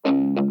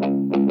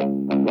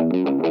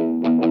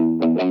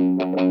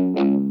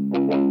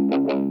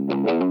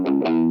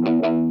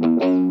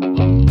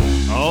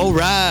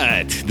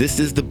This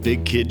is the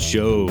Big Kid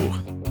Show.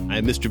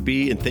 I'm Mr.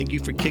 B, and thank you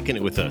for kicking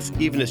it with us,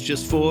 even if it's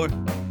just for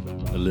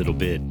a little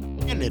bit.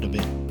 A little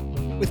bit.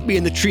 With me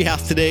in the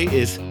treehouse today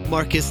is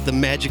Marcus the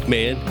Magic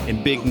Man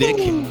and Big Nick,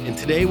 and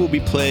today we'll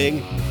be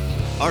playing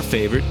our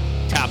favorite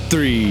Top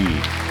 3.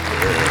 Thank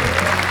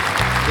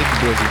you,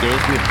 boys and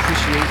girls. We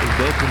appreciate and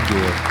welcome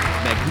your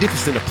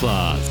magnificent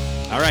applause.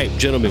 All right,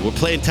 gentlemen, we're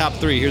playing Top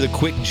 3. Here are the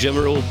quick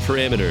general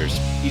parameters.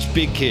 Each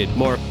Big Kid,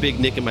 Mark, Big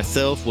Nick, and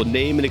myself will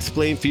name and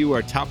explain for you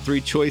our top 3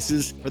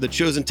 choices for the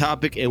chosen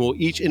topic, and we'll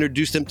each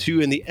introduce them to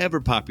you in the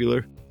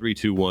ever-popular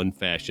 3-2-1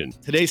 fashion.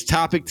 Today's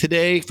topic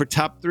for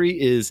Top 3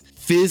 is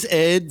phys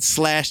ed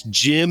 /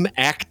 gym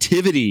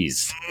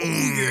activities. Yeah,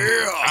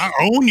 I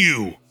own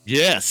you.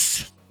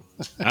 Yes.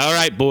 All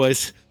right,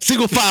 boys.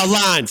 Single file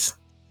lines.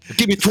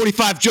 Give me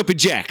 25 jumping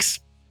jacks.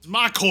 It's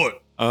my court.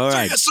 All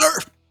right. Yes, sir.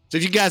 So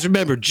if you guys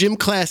remember, gym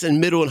class in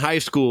middle and high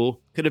school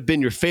could have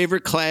been your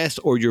favorite class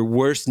or your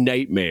worst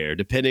nightmare,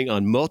 depending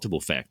on multiple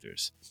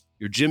factors.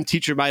 Your gym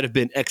teacher might have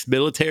been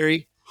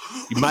ex-military.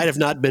 You might have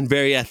not been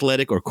very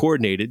athletic or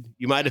coordinated.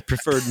 You might have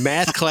preferred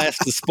math class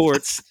to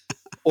sports,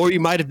 or you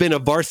might have been a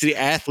varsity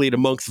athlete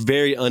amongst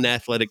very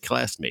unathletic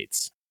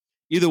classmates.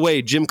 Either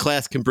way, gym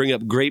class can bring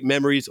up great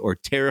memories or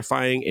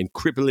terrifying and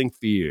crippling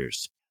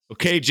fears.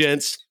 Okay,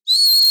 gents.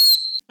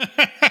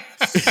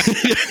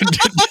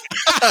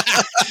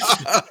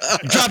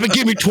 Drop and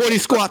give me 20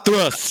 squat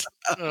thrusts.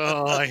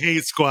 Oh, I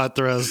hate squat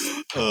thrusts.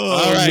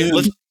 All right,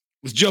 let's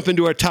jump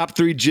into our top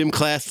 3 gym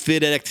class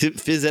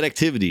phys ed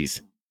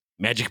activities.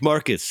 Magic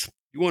Marcus,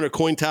 you won our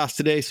coin toss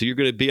today, so you're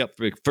going to be up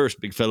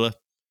first, big fella.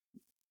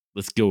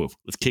 Let's go.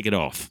 Let's kick it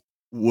off.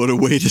 What a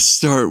way to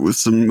start with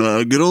some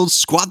good old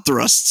squat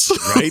thrusts.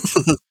 Right?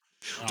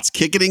 Let's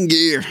kick it in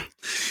gear.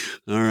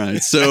 All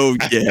right. So,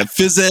 yeah,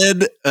 phys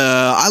ed.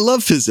 I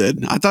love phys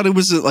ed. I thought it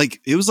was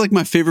like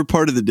my favorite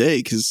part of the day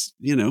because,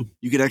 you know,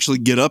 you could actually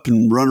get up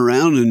and run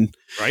around and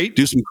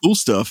do some cool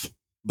stuff.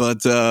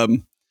 But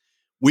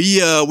we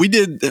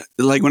did,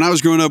 like when I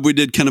was growing up, we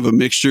did kind of a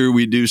mixture.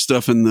 We do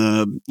stuff in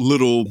the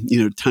little,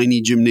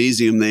 tiny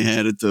gymnasium they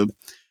had at the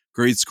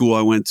grade school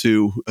I went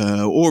to,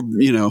 or,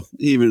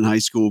 even in high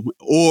school,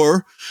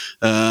 or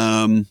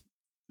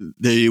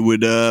they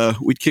would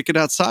we'd kick it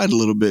outside a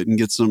little bit and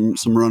get some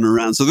run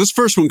around. So this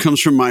first one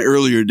comes from my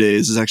earlier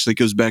days. It actually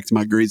goes back to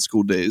my grade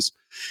school days.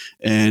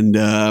 And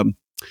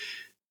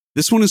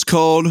this one is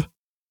called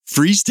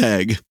freeze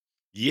tag.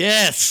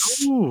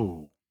 Yes.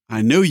 Ooh.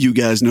 I know you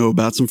guys know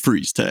about some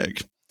freeze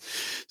tag.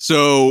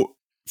 So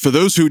for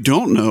those who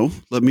don't know,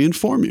 let me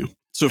inform you.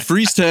 So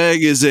freeze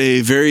tag is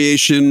a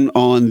variation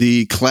on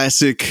the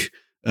classic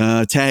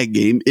tag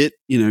game.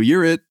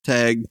 You're it,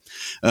 tag.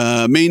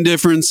 Main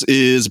difference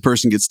is a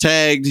person gets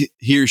tagged.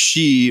 He or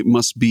she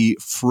must be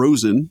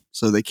frozen,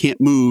 so they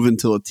can't move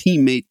until a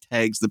teammate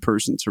tags the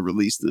person to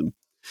release them.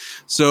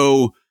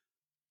 So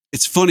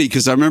it's funny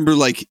because I remember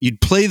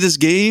you'd play this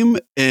game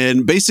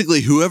and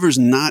basically whoever's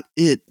not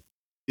it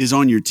is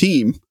on your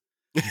team.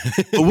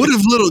 But what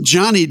if little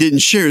Johnny didn't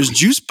share his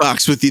juice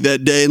box with you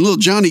that day and little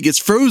Johnny gets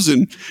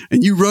frozen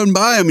and you run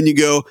by him and you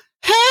go,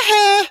 ha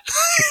ha,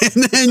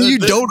 and then you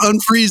don't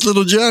unfreeze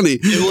little Johnny.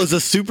 It was a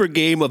super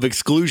game of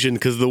exclusion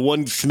because the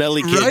one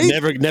smelly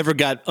kid never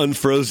got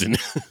unfrozen.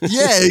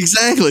 Yeah,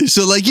 exactly.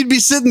 So you'd be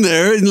sitting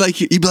there and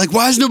you'd be like,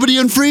 why is nobody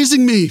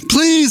unfreezing me?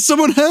 Please,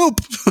 someone help.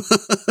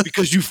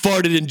 Because you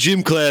farted in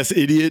gym class,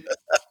 idiot.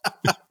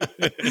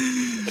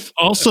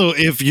 Also,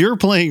 if you're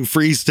playing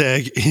freeze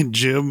tag in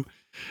gym,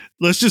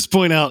 let's just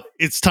point out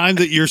it's time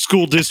that your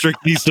school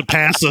district needs to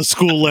pass a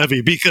school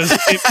levy because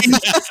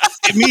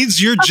it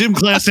means your gym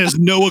class has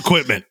no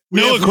equipment.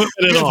 No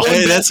equipment at all.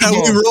 Hey, that's how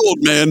we rolled,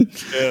 man.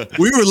 Yeah.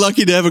 We were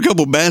lucky to have a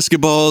couple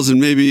basketballs and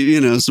maybe,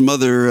 some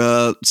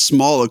other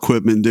small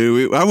equipment,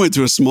 dude. I went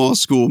to a small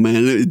school,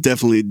 man. It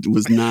definitely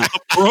was not a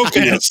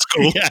broken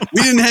school. Yeah.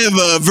 We didn't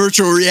have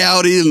virtual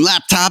reality and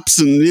laptops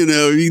and, you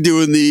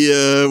doing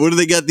the, what do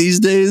they got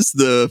these days?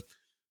 The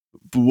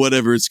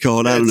whatever it's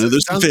called. I don't know.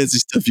 There's some fancy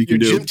stuff you can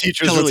do. Gym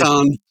teacher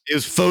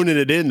is phoning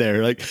it in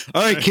there. Like,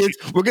 all right, kids,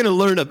 we're going to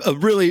learn a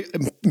really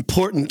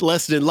important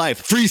lesson in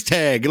life. Freeze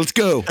tag. Let's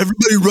go.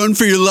 Everybody run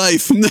for your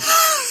life.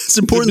 It's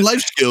important life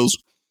skills.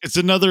 It's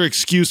another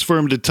excuse for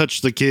him to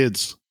touch the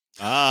kids.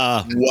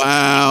 Ah.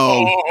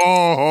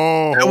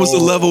 Wow. That was a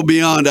level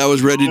beyond I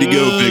was ready to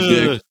go,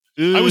 Big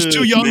Nick. I was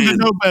too young to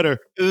know better.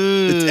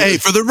 Hey,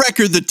 for the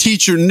record, the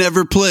teacher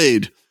never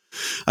played.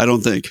 I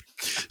don't think.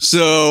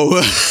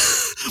 So...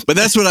 But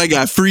that's what I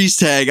got, freeze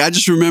tag. I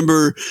just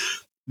remember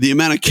the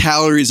amount of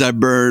calories I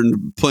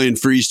burned playing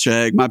freeze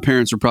tag. My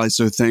parents were probably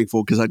so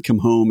thankful because I'd come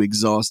home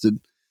exhausted.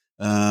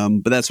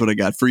 But that's what I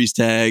got, freeze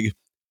tag.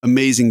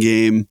 Amazing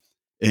game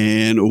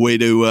and a way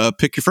to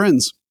pick your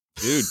friends.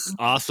 Dude,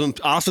 awesome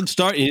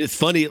start. And it's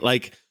funny,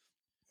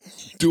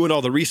 doing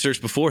all the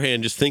research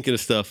beforehand, just thinking of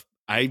stuff.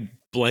 I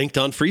blanked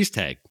on freeze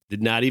tag.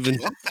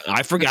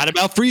 I forgot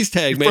about freeze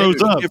tag, man.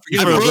 Froze up. I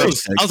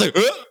was like,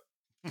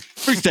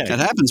 freeze tag. That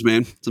happens,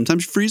 man.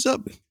 Sometimes you freeze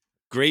up.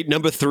 Great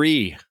number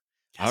 3. Yes.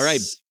 All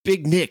right,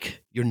 Big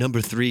Nick, your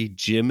number 3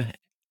 gym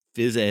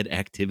phys ed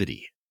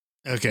activity.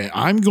 Okay,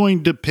 I'm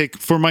going to pick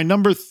for my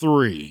number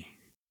 3.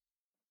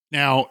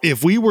 Now,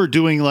 if we were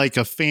doing like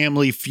a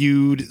Family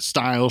Feud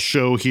style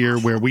show here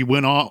where we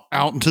went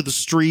out into the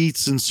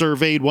streets and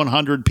surveyed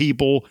 100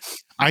 people,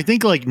 I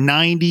think like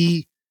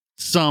 90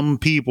 some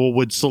people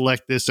would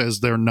select this as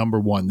their number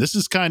 1. This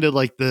is kind of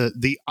like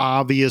the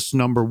obvious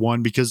number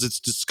 1 because it's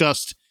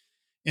discussed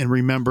and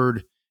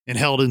remembered and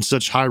held in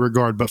such high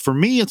regard. But for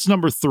me, it's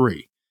number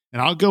 3.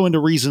 And I'll go into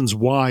reasons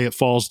why it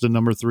falls to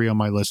number 3 on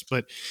my list.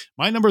 But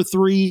my number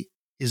 3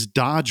 is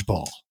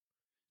Dodgeball.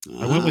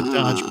 I went with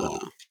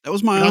Dodgeball. That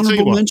was my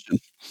honorable mention.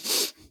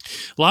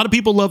 A lot of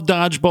people love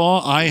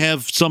Dodgeball. I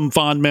have some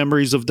fond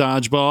memories of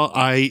Dodgeball.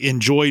 I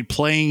enjoyed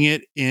playing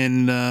it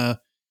in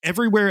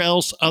everywhere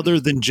else other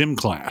than gym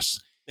class.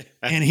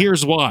 And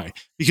here's why.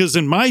 Because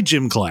in my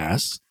gym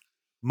class,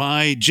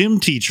 my gym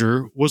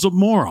teacher was a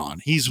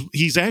moron.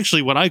 He's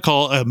actually what I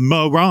call a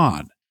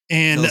moron.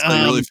 And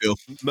I really feel.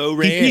 He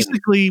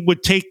basically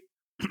would take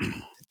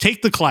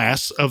the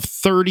class of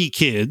 30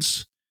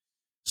 kids,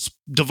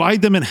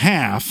 divide them in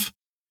half,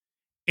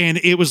 and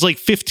it was like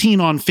 15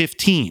 on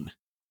 15,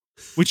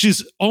 which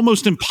is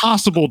almost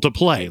impossible to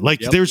play. Like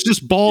there's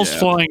just balls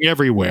flying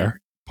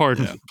everywhere.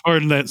 Pardon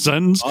that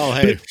sentence. Oh,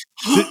 hey.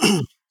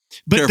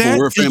 But Careful, that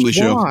we're a family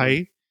show.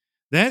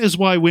 That is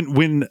why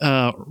when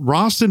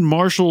Ross and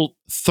Marshall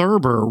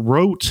Thurber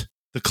wrote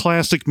the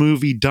classic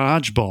movie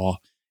Dodgeball,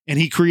 and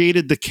he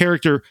created the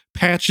character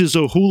Patches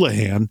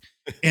O'Houlihan,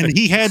 and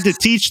he had to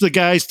teach the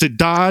guys to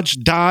dodge,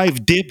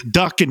 dive, dip,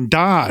 duck, and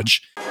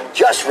dodge.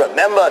 Just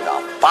remember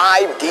the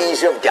 5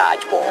 D's of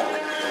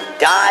dodgeball.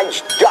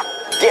 Dodge, duck,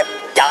 dip,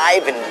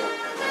 dive,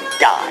 and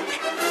dodge.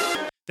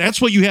 That's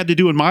what you had to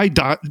do in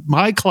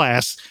my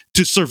class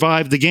to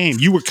survive the game.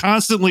 You were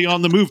constantly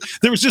on the move.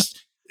 There was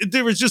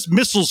just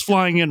missiles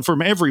flying in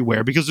from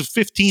everywhere because of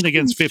 15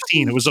 against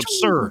 15. It was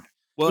absurd.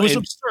 Well, it was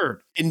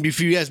absurd. And if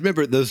you guys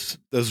remember those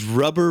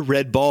rubber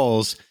red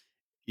balls,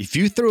 if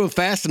you threw them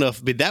fast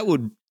enough,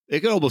 it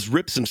could almost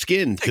rip some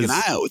skin. Take an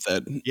eye out with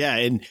that. Yeah,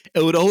 and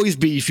it would always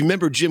be, if you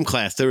remember gym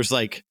class, there was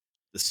like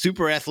the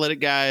super athletic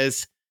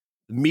guys,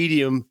 the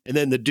medium, and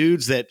then the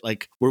dudes that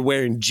like were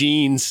wearing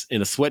jeans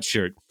and a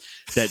sweatshirt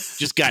that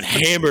just got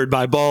hammered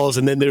by balls,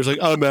 and then there's like,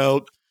 I'm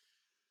out.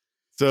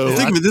 So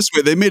think of it this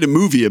way: they made a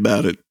movie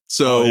about it.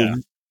 So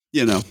when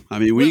you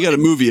got a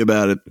movie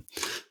about it.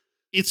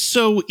 It's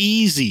so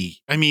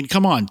easy. I mean,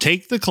 come on,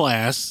 take the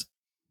class,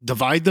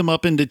 divide them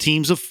up into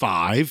teams of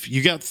 5.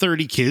 You got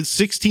 30 kids,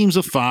 6 teams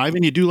of 5,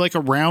 and you do like a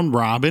round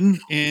robin.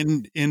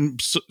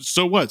 And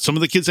so what? Some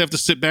of the kids have to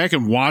sit back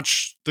and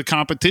watch the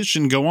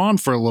competition go on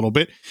for a little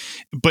bit.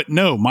 But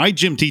no, my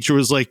gym teacher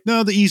was like,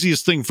 no, the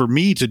easiest thing for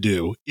me to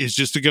do is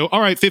just to go,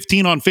 all right,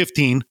 15 on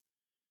 15.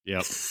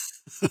 Yep.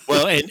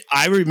 Well, and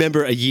I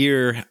remember a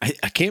year,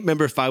 I can't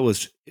remember if I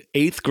was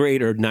 8th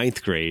grade or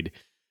 9th grade.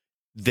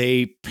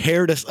 They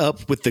paired us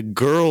up with the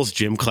girls'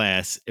 gym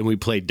class, and we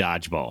played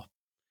dodgeball.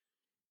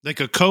 Like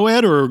a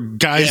co-ed or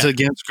guys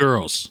against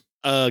girls?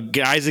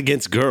 Guys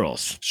against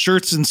girls.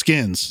 Shirts and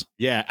skins.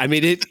 Yeah, I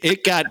mean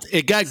it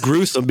got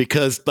gruesome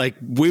because like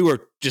we were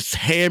just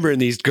hammering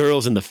these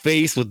girls in the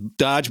face with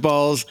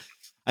dodgeballs.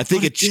 I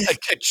think a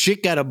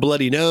chick got a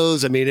bloody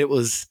nose. I mean it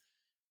was,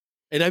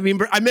 and I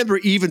remember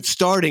even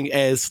starting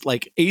as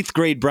like 8th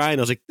grade Brian.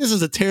 I was like, this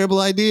is a terrible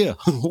idea.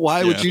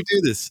 Why would you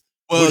do this?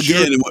 Well,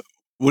 again,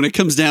 when it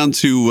comes down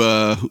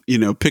to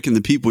picking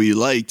the people you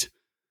liked,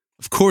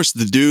 of course,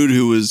 the dude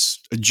who was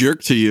a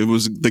jerk to you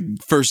was the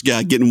first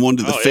guy getting one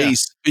to the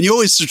face. And you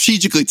always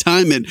strategically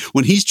time it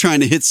when he's trying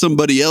to hit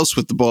somebody else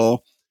with the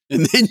ball.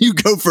 And then you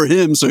go for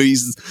him. So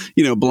he's,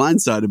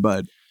 blindsided by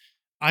it.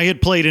 I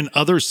had played in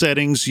other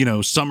settings,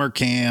 summer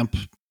camp,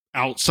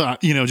 outside,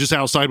 just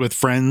outside with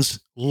friends.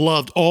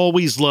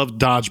 Always loved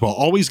dodgeball.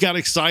 Always got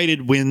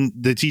excited when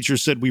the teacher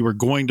said we were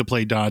going to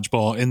play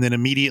dodgeball, and then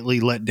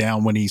immediately let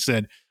down when he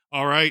said,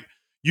 all right,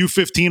 you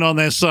 15 on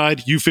that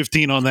side, you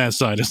 15 on that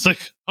side. It's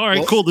like, all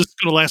right, cool. This is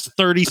going to last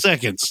 30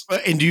 seconds.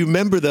 And do you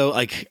remember though,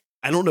 like,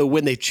 I don't know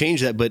when they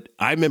changed that, but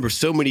I remember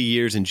so many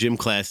years in gym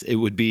class, it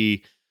would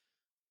be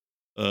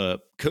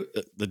the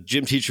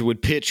gym teacher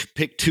would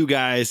pick 2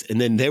 guys, and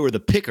then they were the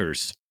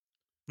pickers.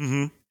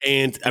 Mm-hmm.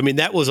 And I mean,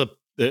 that was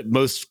the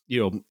most,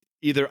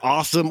 either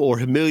awesome or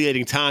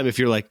humiliating time if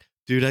you're like,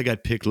 dude, I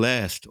got picked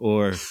last,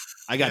 or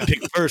I got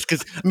picked first.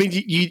 Because, I mean,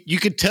 you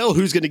could tell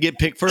who's going to get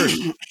picked first.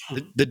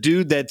 The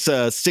dude that's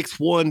 6'1",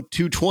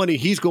 220,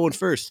 he's going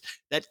first.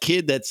 That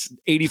kid that's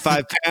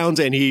 85 pounds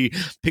and he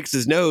picks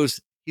his nose,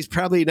 he's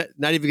probably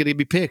not even going to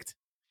be picked.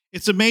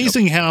 It's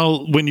amazing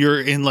how when you're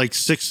in like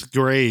 6th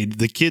grade,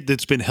 the kid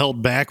that's been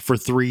held back for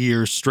 3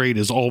 years straight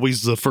is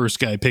always the first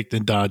guy picked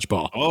in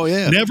dodgeball. Oh,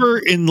 yeah. Never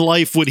in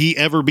life would he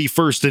ever be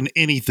first in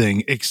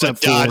anything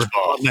except for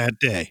on that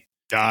day.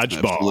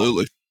 Dodgeball.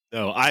 Absolutely.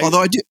 No,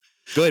 although I do.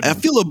 Go ahead. I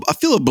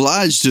feel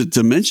obliged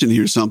to mention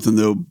here something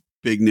though,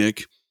 Big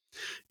Nick.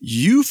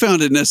 you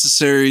found it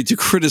necessary to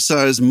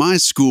criticize my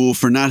school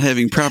for not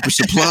having proper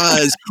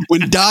supplies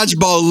when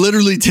dodgeball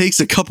literally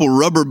takes a couple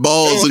rubber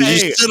balls and you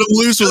set them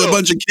loose with a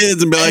bunch of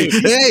kids and be like,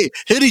 hey,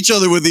 hit each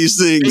other with these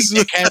things. Big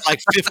Nick had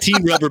like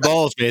 15 rubber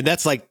balls, man.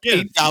 That's like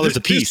 $8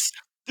 a piece.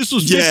 This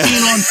was 15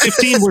 on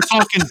 15. We're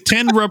talking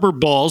 10 rubber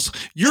balls.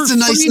 It's a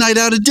nice night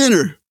out of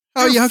dinner.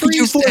 How could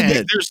you afford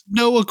that? There's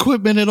no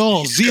equipment at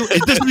all. Zero.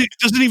 It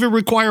doesn't even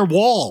require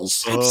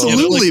walls.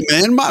 Absolutely,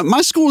 man.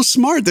 My school was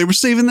smart. They were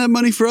saving that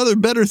money for other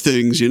better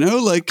things,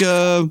 like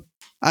I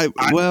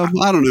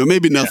don't know,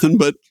 maybe nothing,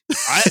 but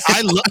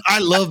I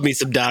love me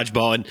some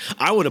dodgeball, and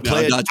I want to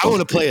play. I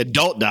want to play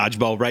adult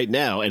dodgeball right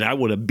now, and I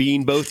want to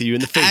bean both of you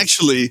in the face.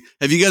 Actually,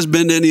 have you guys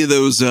been to any of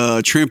those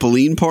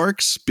trampoline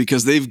parks?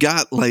 Because they've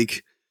got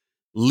like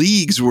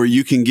leagues where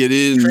you can get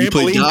in and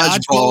play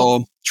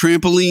dodgeball.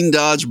 Trampoline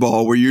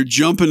dodgeball, where you're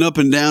jumping up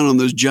and down on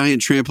those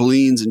giant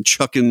trampolines and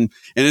chucking,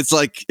 and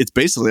it's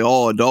basically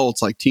all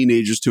adults, like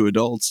teenagers to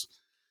adults.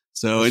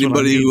 So that's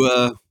anybody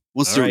who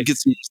wants to get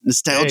some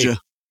nostalgia,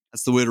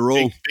 that's the way to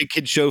roll. Big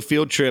kid show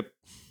field trip.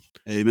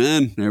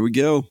 Amen. There we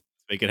go.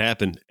 Make it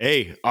happen.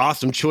 Hey,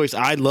 awesome choice.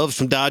 I love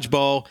some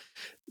dodgeball.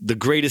 The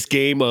greatest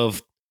game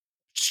of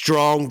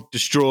strong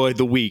destroy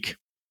the weak.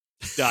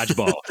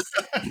 Dodgeball.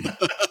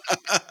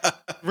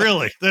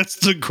 Really? That's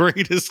the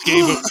greatest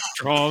game of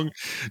strong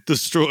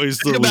destroys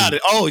the Think about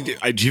weak. it.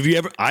 Oh, have you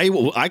ever?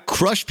 I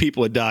crushed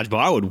people at dodgeball.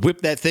 I would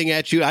whip that thing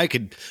at you. I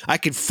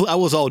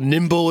was all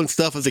nimble and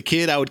stuff as a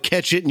kid. I would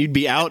catch it and you'd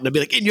be out and I'd be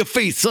like, in your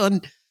face,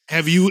 son.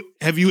 Have you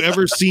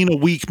ever seen a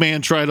weak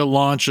man try to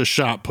launch a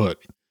shot put?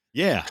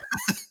 Yeah.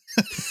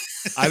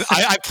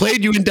 I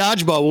played you in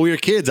dodgeball when we were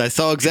kids. I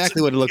saw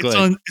exactly what it looked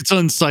like. It's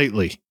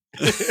unsightly.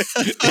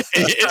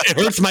 It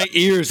hurts my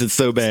ears. It's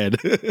so bad.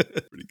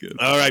 Pretty good.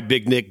 All right,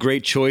 Big Nick.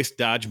 Great choice.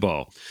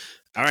 Dodgeball.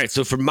 All right.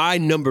 So for my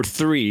number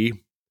 3,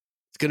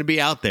 it's going to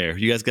be out there.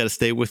 You guys got to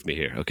stay with me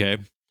here. Okay.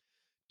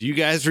 Do you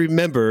guys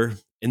remember?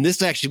 And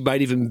this actually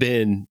might even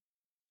been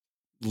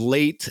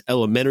late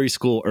elementary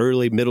school,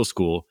 early middle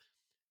school,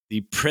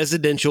 the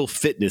presidential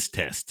fitness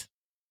test.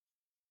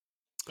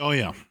 Oh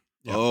yeah.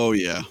 Yep. Oh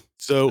yeah.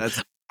 So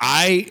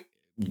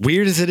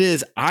weird as it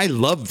is, I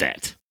love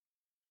that.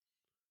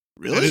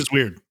 Really? That is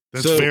weird.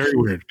 That's very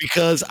weird.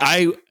 Because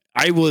I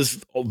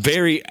was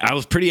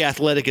pretty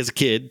athletic as a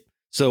kid.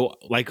 So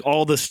like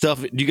all the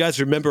stuff, do you guys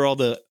remember all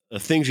the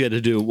things you had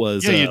to do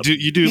was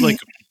you do like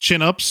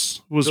chin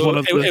ups was so one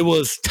of it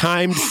was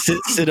timed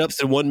sit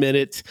ups in 1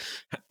 minute,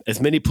 as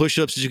many push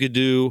ups as you could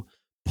do,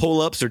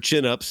 pull ups or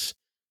chin ups.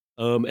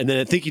 And then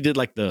I think you did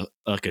like the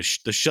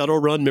shuttle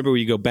run. Remember where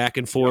you go back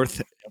and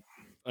forth,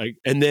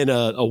 and then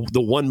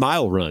the 1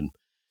 mile run.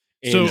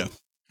 And,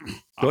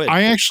 go ahead.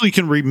 I actually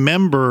can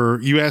remember.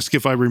 You asked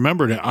if I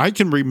remembered it. I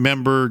can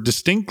remember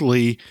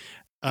distinctly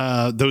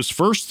those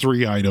first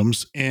 3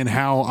 items and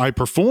how I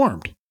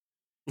performed.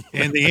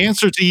 And the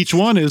answer to each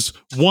one is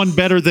one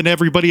better than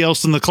everybody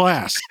else in the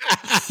class.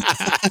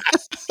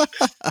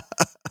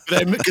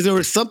 Because there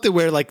was something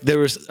where like there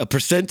was a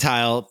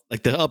percentile,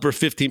 like the upper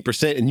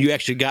 15%, and you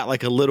actually got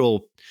like a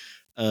little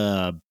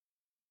like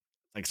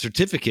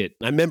certificate.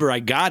 I remember I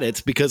got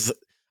it because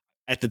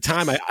at the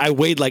time I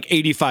weighed like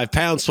 85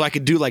 pounds, so I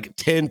could do like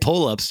 10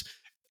 pull-ups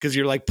because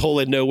you're like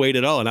pulling no weight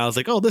at all. And I was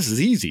like, oh, this is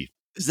easy.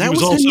 Is that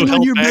what's hanging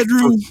on your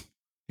bedroom?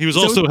 He was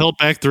also held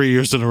back 3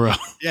 years in a row.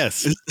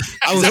 Yes. Is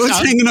that what's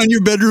hanging on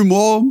your bedroom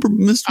wall,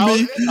 Mr.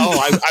 B?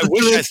 I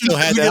wish I still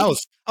had that.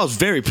 I was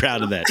very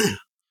proud of that.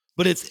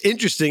 But it's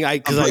interesting.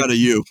 I'm proud of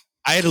you.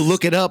 I had to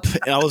look it up,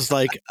 and I was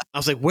like,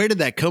 where did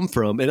that come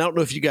from? And I don't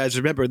know if you guys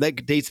remember,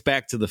 that dates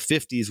back to the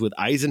 50s with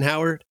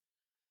Eisenhower.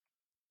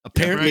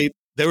 Apparently,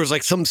 there was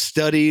like some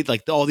study,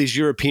 like all these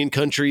European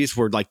countries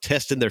were like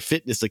testing their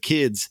fitness of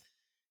kids,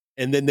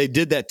 and then they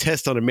did that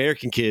test on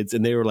American kids,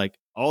 and they were like,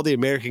 all the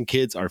American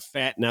kids are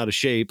fat and out of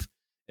shape,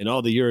 and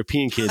all the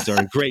European kids are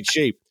in great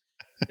shape.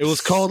 It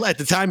was called, at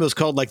the time, it was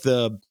called like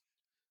the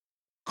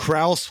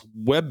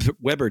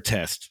Krauss-Weber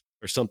test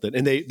or something.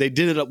 And they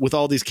did it up with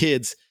all these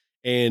kids,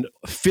 and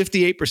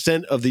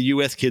 58% of the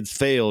US kids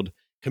failed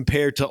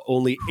compared to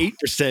only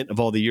 8%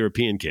 of all the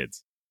European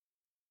kids.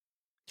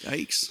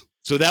 Yikes.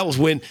 So that was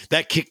when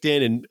that kicked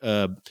in,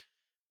 and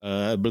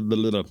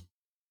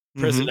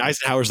President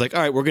Eisenhower's like,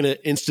 all right, we're going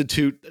to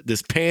institute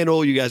this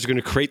panel. You guys are going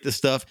to create this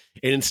stuff.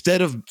 And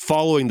instead of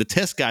following the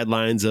test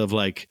guidelines of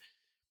like,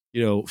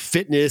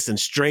 fitness and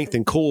strength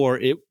and core,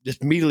 it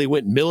just immediately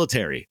went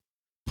military.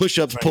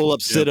 Push-ups,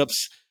 pull-ups,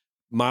 sit-ups,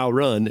 mile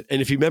run.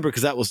 And if you remember,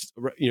 because that was,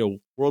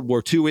 World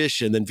War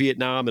II-ish, and then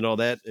Vietnam and all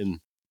that.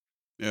 And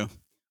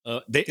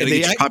they get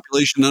your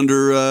population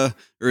under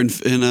or in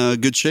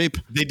good shape.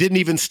 They didn't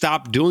even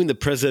stop doing the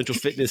presidential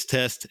fitness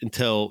test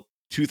until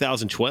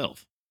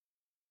 2012.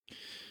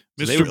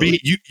 Mr. B,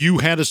 you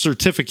had a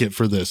certificate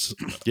for this.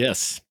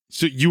 Yes.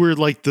 So you were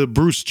like the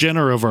Bruce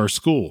Jenner of our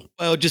school.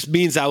 Well, it just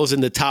means I was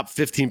in the top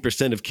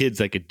 15% of kids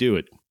that could do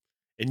it.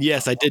 And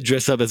yes, I did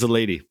dress up as a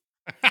lady.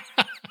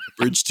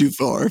 Bridge too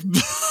far.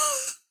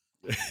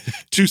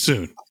 Too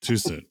soon.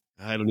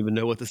 I don't even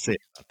know what to say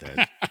about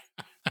that.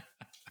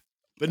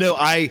 But no,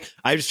 I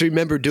just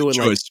remember doing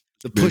like Choice.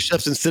 the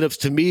push-ups and sit-ups.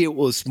 To me, it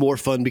was more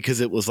fun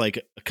because it was like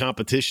a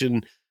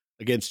competition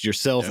against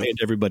yourself and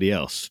everybody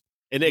else.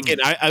 And again,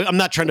 I'm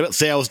not trying to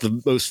say I was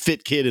the most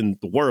fit kid in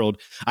the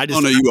world. I just,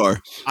 Oh no, you are.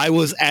 I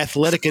was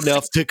athletic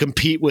enough to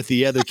compete with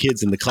the other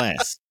kids in the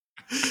class.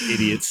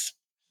 Idiots.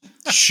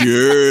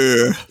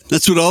 Sure.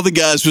 That's what all the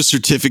guys with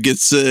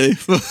certificates say.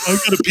 I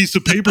got a piece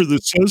of paper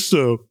that says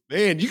so.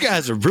 Man, you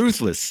guys are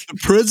ruthless. The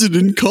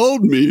president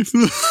called me.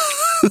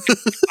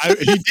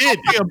 He did.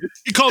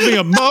 He called me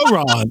a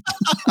moron.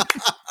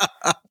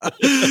 All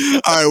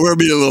right, we're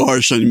being a little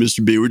harsh on you,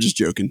 Mr. B. We're just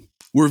joking.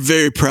 We're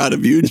very proud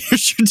of you and your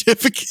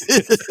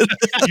certificate.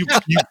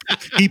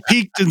 He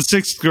peaked in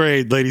 6th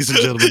grade, ladies and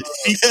gentlemen.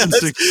 Peaked in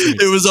 6th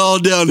grade. It was all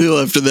downhill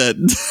after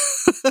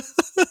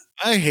that.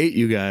 I hate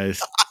you guys.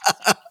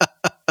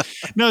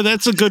 No,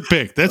 that's a good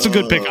pick. That's a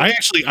good pick. I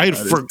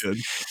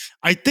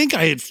think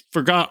I had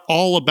forgot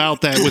all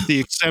about that, with the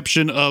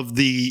exception of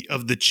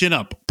the chin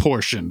up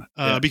portion,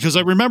 because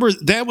I remember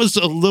that was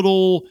a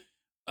little.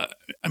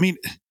 I mean,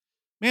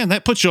 man,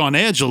 that puts you on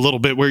edge a little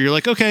bit, where you're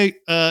like, okay,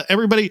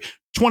 everybody,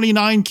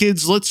 29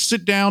 kids, let's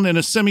sit down in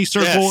a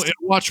semicircle and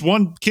watch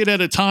one kid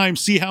at a time,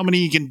 see how many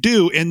you can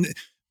do, and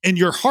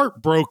your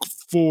heart broke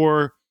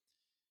for.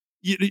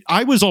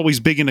 I was always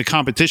big into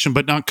competition,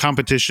 but not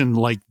competition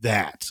like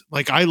that.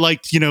 Like I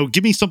liked,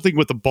 give me something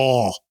with a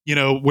ball,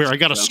 where I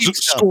got to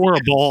score a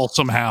ball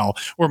somehow,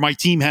 or my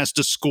team has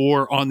to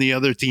score on the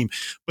other team.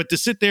 But to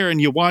sit there and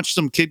you watch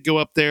some kid go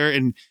up there,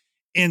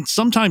 and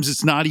sometimes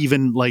it's not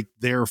even like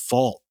their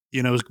fault,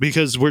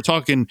 because we're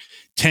talking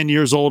 10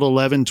 years old,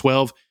 11,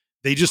 12.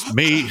 They just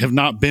may have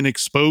not been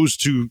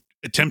exposed to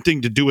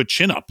attempting to do a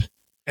chin up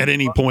at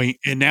any point.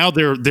 And now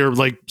they're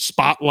like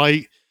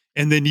spotlight.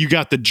 And then you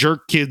got the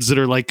jerk kids that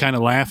are like kind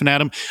of laughing at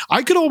them.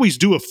 I could always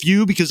do a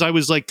few because I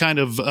was like kind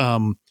of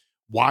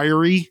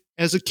wiry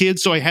as a kid.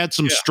 So I had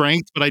some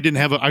strength, but I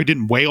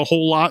didn't weigh a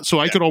whole lot. So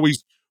I could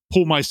always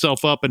pull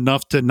myself up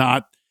enough to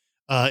not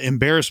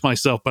embarrass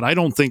myself. But I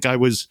don't think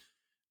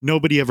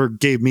nobody ever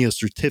gave me a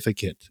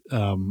certificate.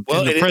 And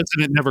the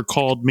president never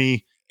called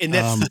me. And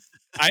that's,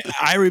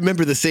 I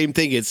remember the same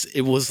thing.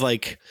 It was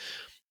like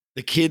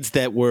the kids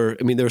that were,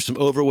 there were some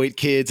overweight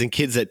kids and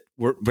kids that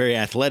were very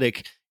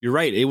athletic. You're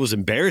right. It was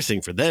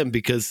embarrassing for them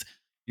because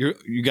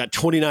you got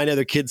 29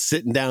 other kids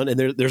sitting down and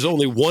there's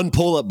only one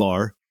pull-up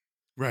bar.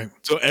 Right.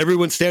 So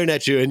everyone's staring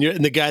at you, and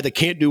the guy that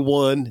can't do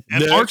one.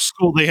 At our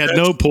school, they had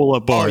no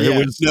pull-up bar. Oh, yeah.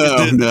 It was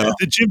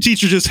the gym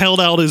teacher just held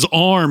out his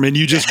arm, and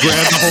you just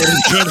grabbed the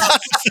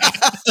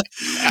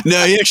whole.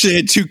 No, he actually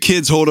had two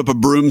kids hold up a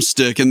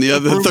broomstick, and the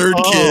third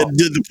kid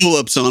did the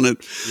pull-ups on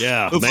it.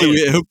 Yeah, hopefully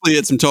he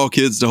had some tall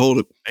kids to hold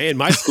it. And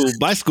my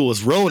school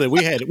was rolling.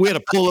 We had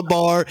a pull-up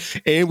bar,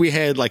 and we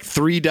had like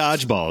 3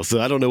 dodgeballs.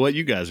 So I don't know what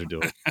you guys are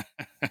doing.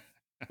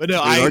 But no,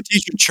 our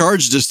teacher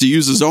charged us to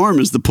use his arm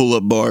as the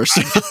pull-up bar.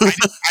 So.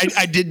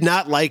 I did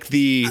not like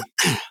the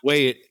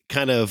way it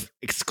kind of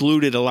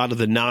excluded a lot of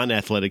the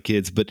non-athletic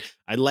kids, but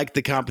I liked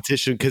the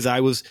competition because I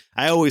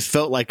always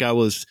felt like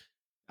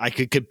I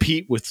could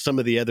compete with some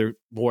of the other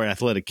more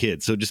athletic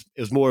kids. So it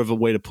was more of a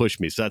way to push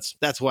me. So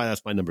that's why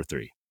that's my number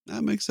 3.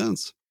 That makes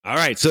sense. All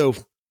right, so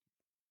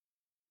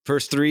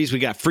first 3s, we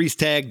got freeze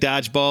tag,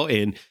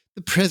 dodgeball, and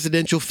the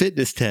presidential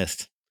fitness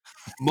test.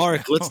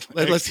 Mark,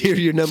 let's hear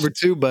your number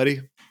 2, buddy.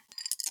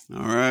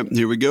 All right,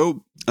 here we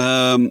go.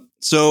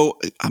 So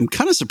I'm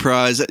kind of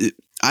surprised.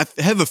 I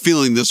have a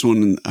feeling this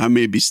one, I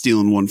may be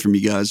stealing one from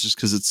you guys just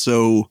because it's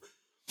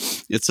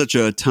such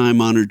a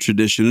time-honored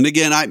tradition. And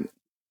again,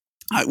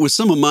 I with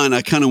some of mine,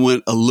 I kind of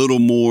went a little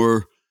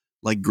more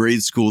like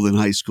grade school than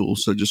high school.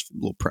 So just a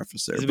little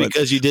preface there. Is it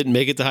because you didn't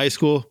make it to high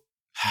school?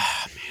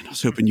 Man, I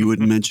was hoping you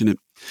wouldn't mention it.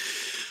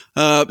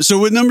 So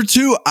with number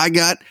 2, I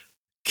got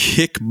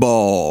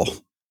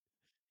kickball.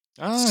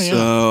 Oh, yeah.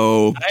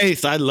 So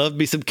nice. I love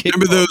me some kickball.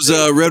 Remember those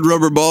red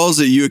rubber balls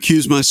that you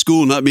accused my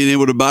school not being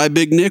able to buy,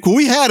 Big Nick? Well,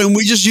 we had them.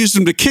 We just used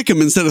them to kick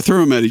them instead of throw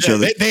them at each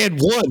other. They had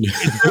one.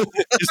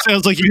 It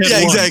sounds like you had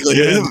one. Exactly.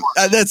 Yeah.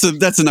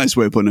 That's a nice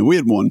way of putting it. We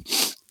had one.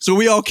 So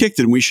we all kicked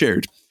it and we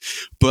shared.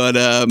 But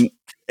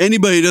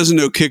anybody who doesn't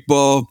know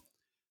kickball,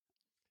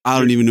 I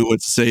don't even know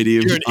what to say to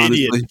you,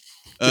 honestly. Idiot.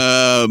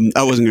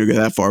 I wasn't going to go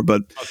that far,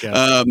 but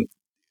okay.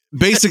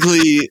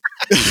 Basically...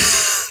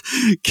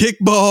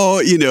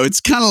 Kickball,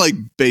 it's kind of like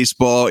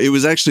baseball. It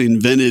was actually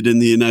invented in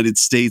the United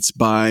States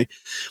by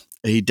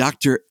a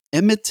Dr.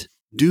 Emmett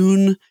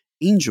Dune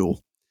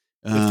Angel.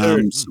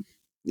 So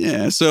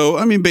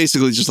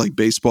basically just like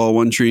baseball,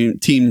 one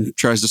team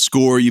tries to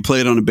score, you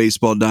play it on a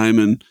baseball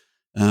diamond,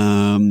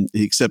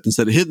 except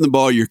instead of hitting the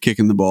ball, you're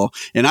kicking the ball.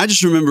 And I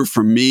just remember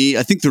for me,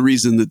 I think the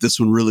reason that this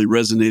one really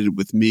resonated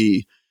with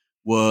me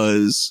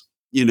was,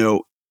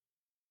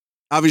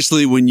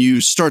 obviously, when you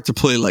start to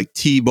play like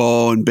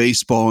t-ball and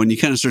baseball and you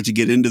kind of start to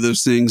get into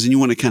those things and you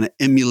want to kind of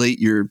emulate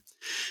your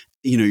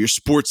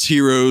sports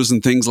heroes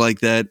and things like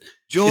that,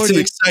 Jordan. It's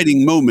an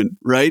exciting moment,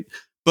 right?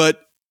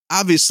 But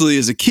obviously,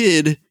 as a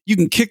kid, you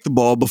can kick the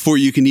ball before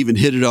you can even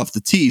hit it off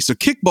the tee. So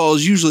kickball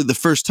is usually the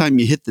first time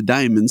you hit the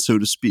diamond, so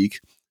to speak,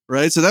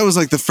 right? So that was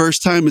like the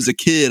first time as a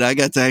kid I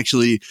got to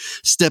actually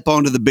step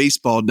onto the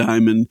baseball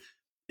diamond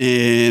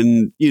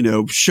and, you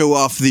know, show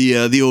off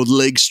the old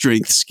leg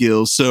strength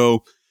skills.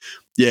 So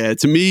yeah,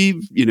 to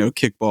me, you know,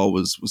 kickball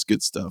was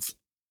good stuff.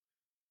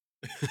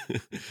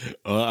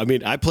 I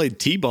mean, I played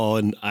t-ball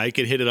and I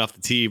could hit it off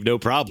the tee, no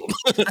problem.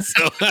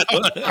 So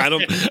I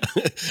don't.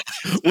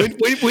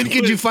 When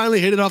could you finally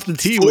hit it off the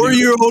tee?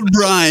 4-year-old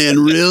Brian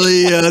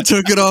really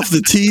took it off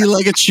the tee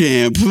like a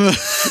champ.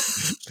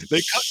 They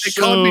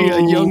called me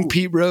a young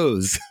Pete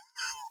Rose.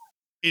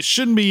 It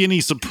shouldn't be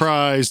any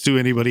surprise to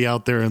anybody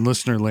out there in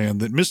listener land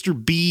that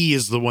Mr. B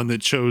is the one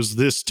that chose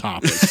this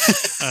topic.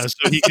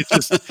 So he could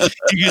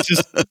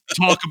just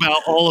talk about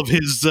all of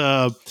his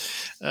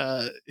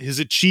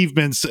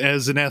achievements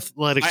as an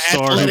athletic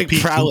star.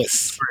 Athletic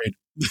prowess.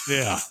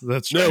 Yeah,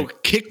 that's No,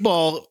 right.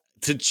 kickball,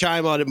 to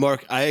chime on it,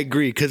 Mark, I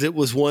agree, because it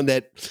was one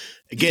that,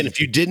 again, if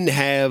you didn't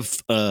have,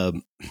 I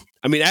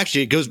mean,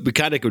 actually, we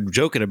kind of were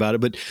joking about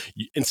it, but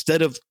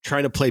instead of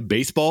trying to play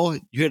baseball,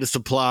 you had to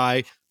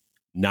supply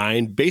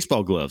 9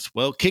 baseball gloves.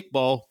 Well,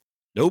 kickball,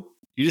 nope.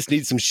 You just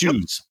need some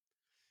shoes.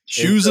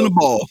 Shoes and a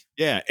ball.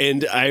 Yeah.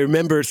 And I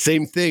remember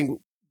same thing.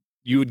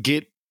 You would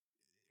get,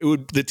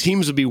 the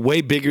teams would be way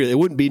bigger. It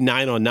wouldn't be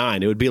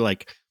 9-on-9. It would be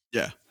like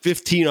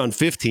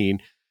 15-on-15.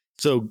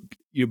 So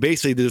you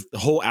basically, the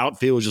whole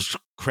outfield was just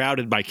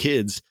crowded by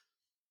kids.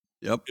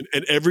 Yep.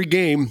 And every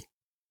game,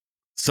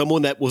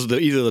 someone that was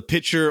either the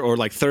pitcher or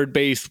like third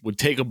base would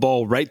take a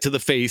ball right to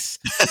the face.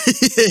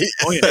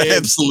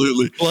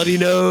 Absolutely. Bloody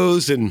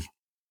nose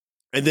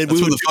and then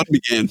that's when the fun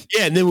began.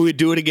 Yeah, and then we would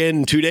do it again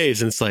in 2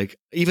 days. And it's like,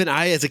 even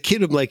I, as a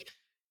kid, I'm like,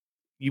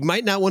 you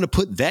might not want to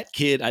put that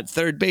kid at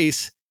third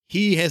base.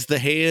 He has the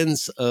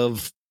hands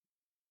of,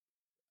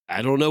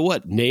 I don't know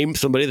what, name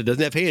somebody that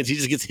doesn't have hands. He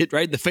just gets hit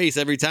right in the face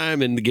every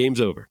time and the game's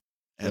over.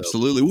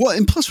 Absolutely. Well,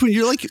 and plus when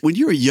you're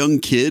a young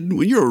kid,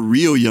 when you're a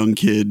real young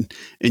kid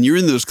and you're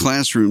in those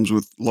classrooms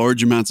with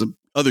large amounts of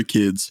other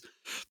kids,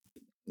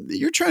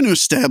 you're trying to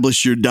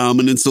establish your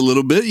dominance a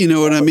little bit. You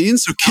know what I mean?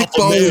 So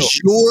kickball is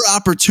your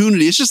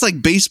opportunity. It's just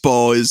like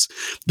baseball is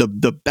the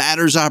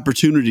batter's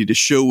opportunity to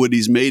show what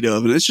he's made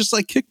of. And it's just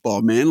like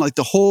kickball, man. Like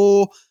the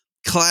whole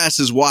class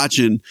is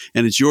watching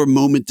and it's your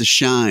moment to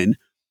shine.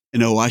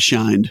 And I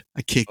shined.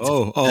 I kicked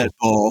that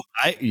ball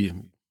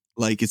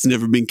like it's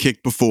never been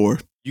kicked before.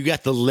 You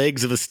got the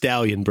legs of a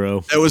stallion,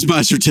 bro. That was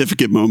my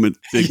certificate moment,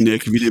 Big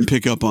Nick, if you didn't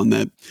pick up on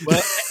that.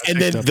 Well, and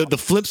then the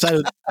flip side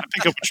of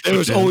there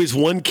was always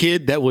one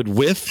kid that would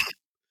whiff.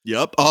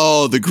 Yep.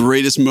 Oh, the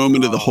greatest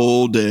moment of the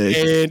whole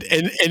day. And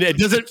it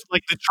doesn't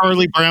like the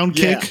Charlie Brown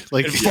kick,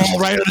 like fall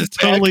right on his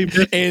totally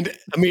back. And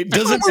I mean, it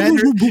doesn't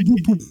matter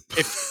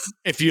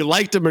if you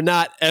liked him or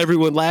not.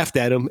 Everyone laughed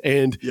at him.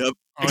 And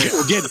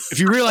again, if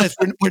you realize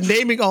we're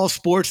naming all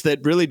sports that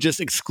really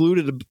just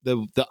excluded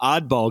the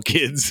oddball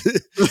kids.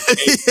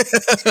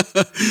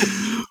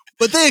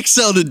 But they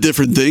excelled at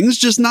different things,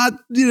 just not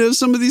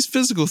some of these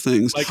physical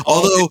things. Like,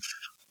 although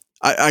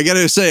I got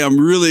to say, I'm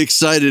really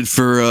excited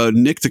for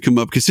Nick to come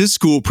up because his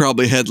school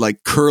probably had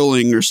like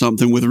curling or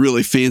something with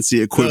really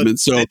fancy equipment.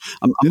 So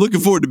I'm looking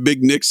forward to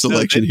Big Nick's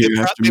selection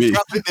after me.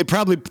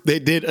 They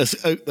did a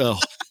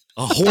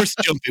horse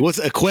jumping. What's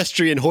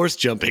equestrian horse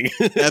jumping?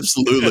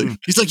 Absolutely.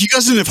 He's like, you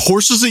guys didn't have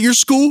horses at your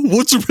school?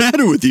 What's the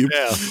matter with you?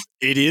 Yeah,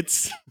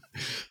 idiots.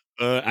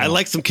 I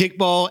like some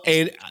kickball,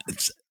 and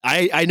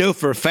I know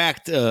for a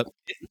fact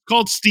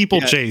called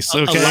steeplechase.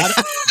 Okay,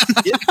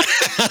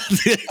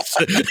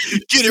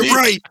 get it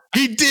right.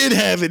 He did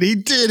have it. He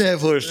did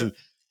have horses.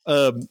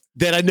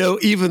 That I know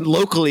even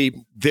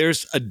locally,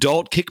 there's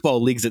adult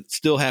kickball leagues that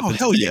still happen. Oh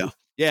hell yeah,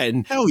 yeah,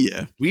 and hell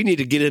yeah. We need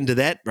to get into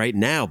that right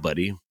now,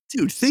 buddy.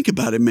 Dude, think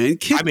about it, man.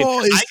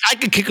 Kickball I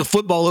could kick a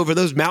football over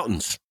those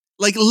mountains.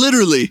 Like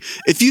literally,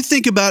 if you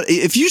think about it,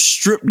 if you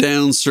strip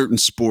down certain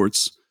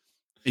sports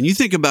and you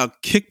think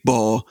about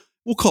kickball,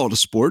 we'll call it a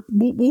sport.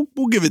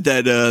 We'll give it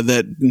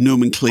that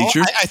nomenclature.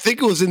 I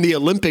think it was in the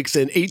Olympics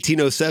in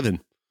 1807.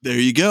 There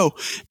you go.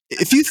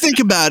 If you think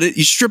about it,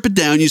 you strip it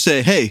down, you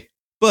say, hey,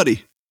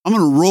 buddy, I'm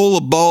going to roll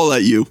a ball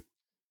at you.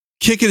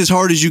 Kick it as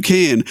hard as you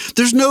can.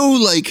 There's no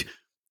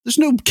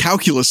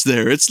calculus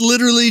there. It's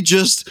literally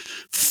just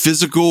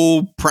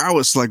physical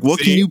prowess. Like,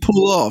 what can you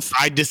pull off?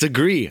 I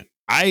disagree.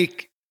 I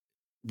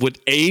would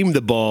aim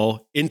the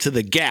ball into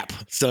the gap,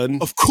 son.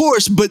 Of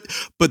course, but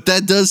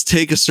that does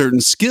take a certain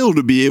skill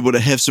to be able to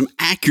have some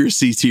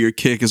accuracy to your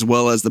kick as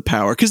well as the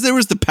power. Because there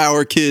was the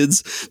power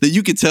kids that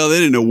you could tell they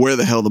didn't know where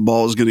the hell the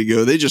ball was going to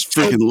go. They just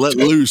freaking let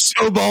loose.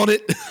 Toe-balled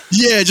it.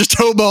 Yeah, just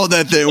toe-balled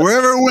that thing.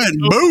 Wherever it went,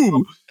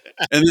 boom.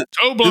 And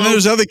then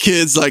there's other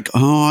kids like,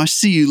 oh, I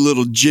see you,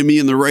 little Jimmy,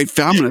 in the right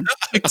foul. I'm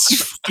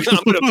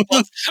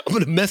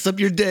gonna mess up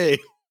your day.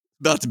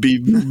 About to be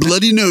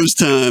bloody nose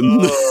time.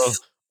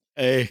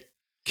 A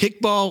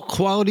kickball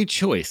quality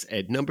choice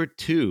at number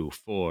 2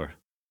 for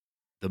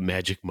the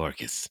Magic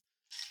Marcus.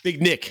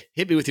 Big Nick,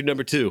 hit me with your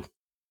number 2.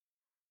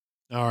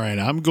 All right,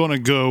 I'm going to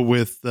go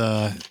with,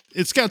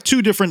 it's got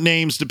 2 different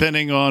names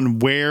depending on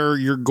where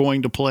you're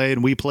going to play,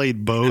 and we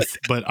played both,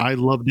 but I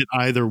loved it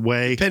either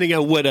way. Depending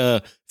on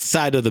what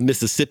side of the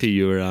Mississippi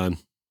you were on.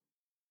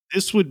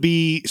 This would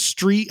be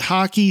street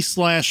hockey /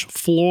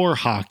 floor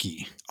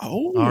hockey.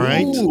 Oh, All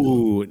right.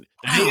 Ooh.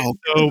 Wow.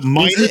 So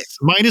minus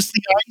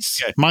the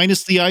ice,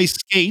 minus the ice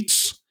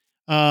skates.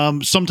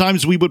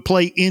 Sometimes we would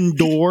play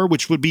indoor,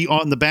 which would be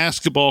on the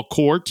basketball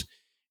court,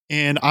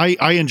 and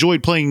I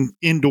enjoyed playing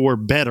indoor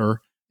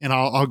better, and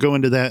I'll go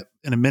into that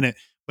in a minute.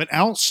 But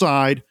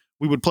outside,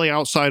 we would play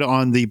outside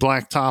on the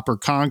blacktop or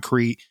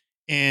concrete,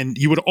 and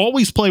you would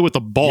always play with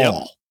a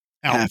ball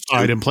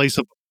outside in place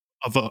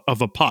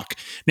of a puck.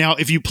 Now,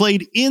 if you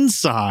played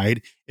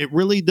inside, it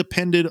really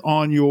depended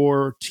on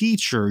your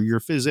teacher, your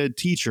phys ed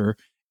teacher,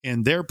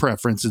 and their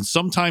preference. And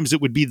sometimes it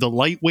would be the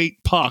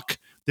lightweight puck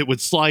that would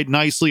slide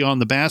nicely on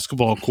the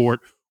basketball court,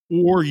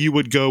 or you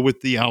would go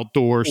with the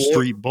outdoor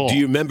street ball. Do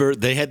you remember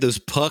they had those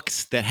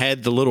pucks that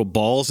had the little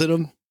balls in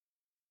them?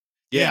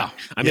 Yeah.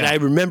 I mean, I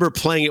remember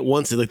playing it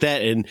once like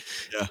that, and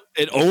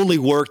it only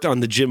worked on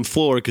the gym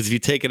floor because if you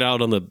take it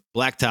out on the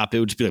blacktop, it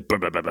would just be like.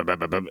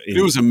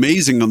 It was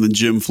amazing on the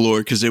gym floor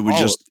because it would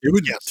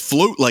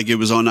float like it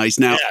was on ice.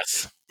 Now,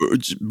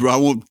 I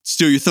won't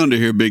steal your thunder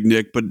here, Big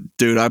Nick, but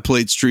dude, I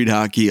played street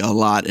hockey a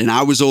lot, and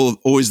I was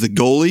always the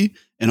goalie.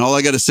 And all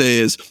I got to say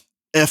is,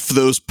 F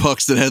those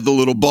pucks that had the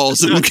little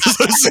balls in them because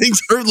those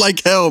things hurt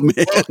like hell, man.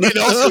 Well, and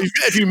also,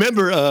 if you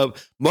remember,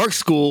 Mark's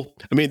school,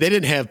 I mean, they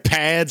didn't have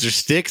pads or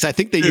sticks. I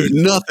think they used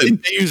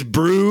nothing. They used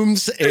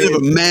brooms. They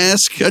have a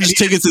mask. I just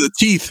take it to the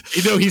teeth.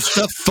 You know, he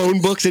stuffed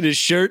phone books in his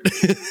shirt.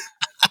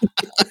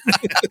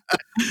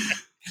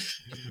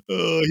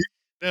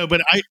 No,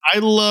 but I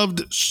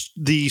loved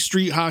the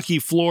street hockey,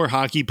 floor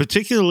hockey,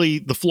 particularly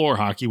the floor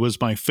hockey was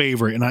my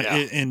favorite. And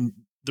and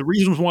the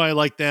reasons why I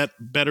like that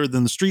better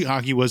than the street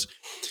hockey was,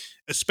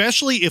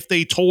 especially if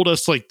they told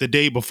us like the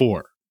day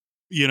before,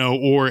 you know,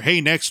 or hey,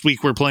 next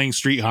week we're playing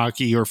street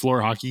hockey or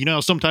floor hockey. You know,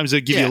 sometimes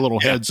they give you a little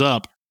heads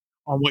up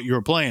on what you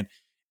were playing.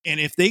 And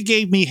if they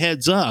gave me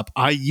heads up,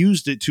 I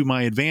used it to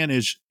my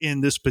advantage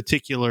in this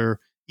particular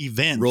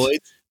event,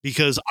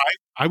 because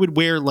I would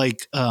wear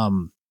like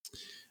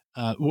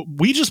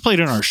we just played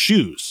in our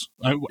shoes.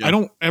 I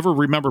don't ever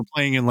remember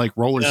playing in like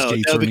roller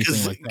skates or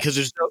anything like that. Because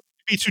there's no,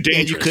 it'd be too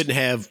dangerous. you couldn't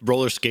have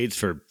roller skates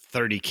for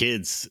 30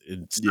 kids.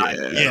 And so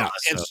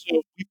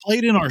we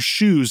played in our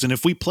shoes, and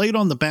if we played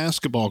on the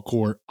basketball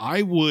court,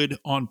 I would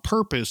on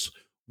purpose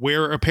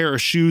wear a pair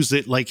of shoes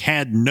that like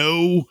had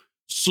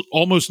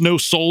almost no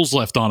soles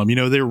left on them. You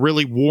know, they're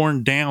really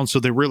worn down, so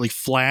they're really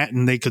flat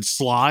and they could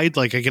slide.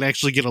 Like I could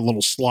actually get a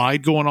little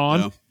slide going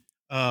on.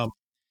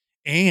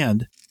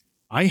 And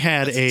I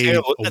had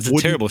that's a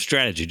terrible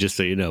strategy, just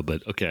so you know.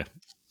 But okay.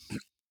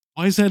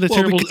 Why is that a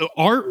terrible?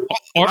 I'll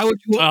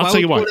tell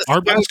you why.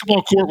 Our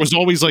basketball court was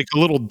always like a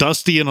little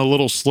dusty and a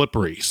little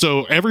slippery,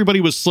 so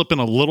everybody was slipping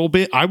a little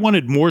bit. I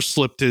wanted more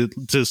slip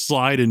to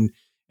slide and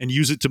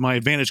use it to my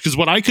advantage, because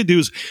what I could do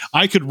is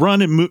I could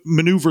run and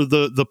maneuver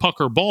the puck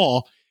or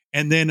ball,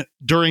 and then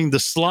during the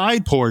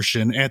slide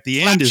portion at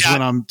the end is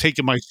when I'm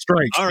taking my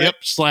strikes. All right. Yep,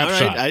 slap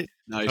shot.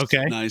 Nice.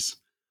 Okay, nice.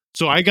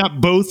 So I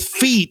got both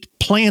feet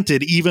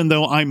planted, even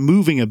though I'm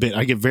moving a bit.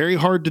 I get very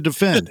hard to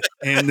defend,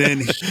 and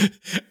then.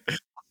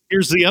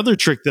 Here's the other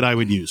trick that I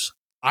would use.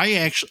 I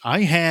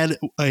had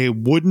a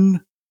wooden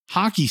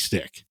hockey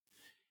stick.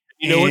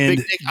 You know what, Big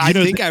Nick? I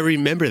think I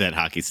remember that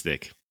hockey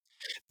stick.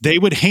 They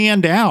would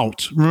hand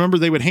out. Remember,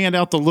 they would hand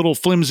out the little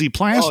flimsy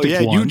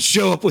plastic one. You'd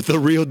show up with the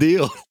real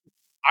deal.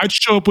 I'd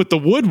show up with the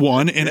wood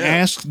one and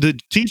ask the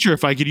teacher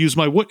if I could use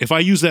my wood. If I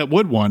use that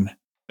wood one,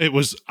 I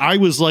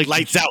was like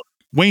lights out.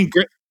 Wayne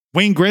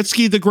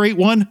Gretzky, the great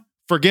one.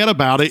 Forget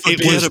about it.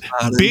 It was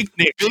Big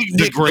Nick,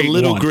 the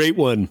great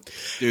one.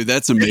 Dude,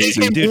 that's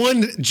amazing. In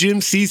one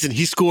gym season,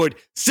 he scored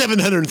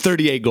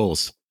 738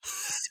 goals.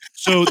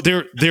 So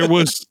there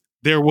was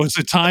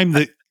a time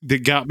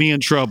that got me in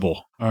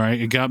trouble. All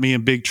right, it got me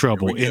in big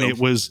trouble, and it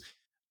was,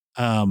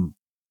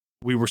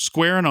 we were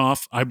squaring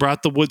off. I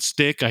brought the wood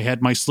stick. I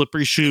had my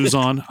slippery shoes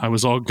on. I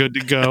was all good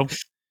to go.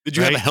 Did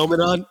you have a helmet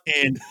on?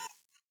 And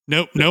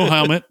no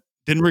helmet.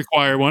 Didn't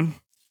require one.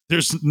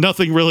 There's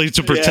nothing really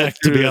to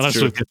protect, to be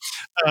honest with you.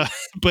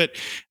 But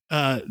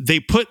they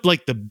put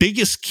like the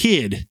biggest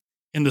kid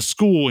in the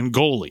school in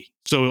goalie.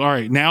 So, all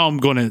right, now I'm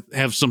going to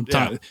have some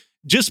time.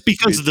 Just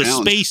because of the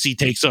space he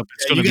takes up,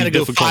 it's going to be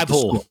difficult.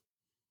 5-hole.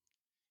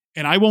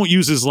 And I won't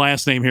use his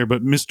last name here,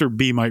 but Mr.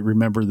 B might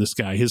remember this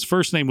guy. His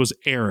first name was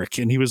Eric,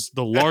 and he was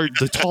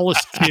the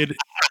tallest kid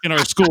in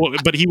our school,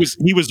 but he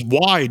was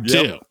wide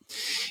too.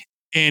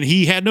 And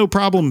he had no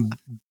problem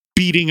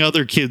beating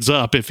other kids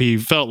up if he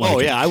felt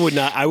like it. I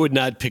would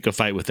not pick a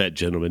fight with that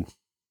gentleman.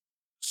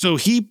 So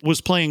he was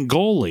playing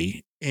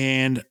goalie,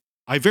 and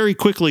I very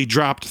quickly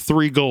dropped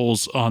 3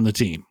 goals on the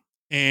team.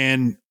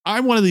 And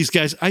I'm one of these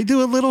guys. I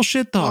do a little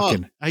shit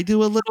talking. I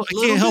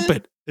can't help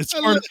it.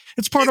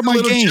 It's part of my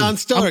game. John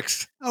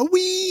Starks. A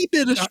wee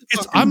bit of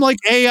I'm like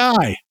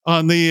AI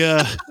on the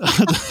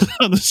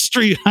on the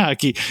street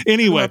hockey.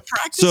 Anyway,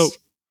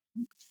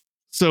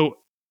 so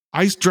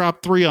I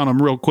dropped 3 on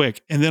them real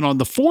quick, and then on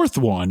the 4th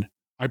one,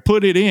 I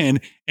put it in.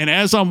 And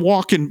as I'm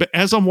walking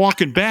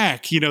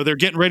back, you know, they're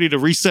getting ready to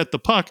reset the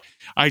puck.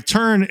 I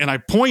turn and I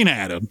point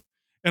at him,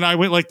 And I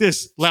went like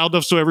this, loud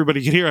enough so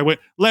everybody could hear. I went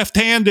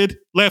left-handed,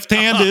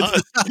 left-handed.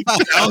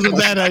 That was a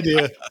bad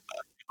idea.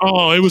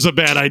 Oh, it was a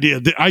bad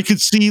idea. I could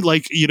see,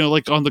 like,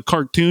 like on the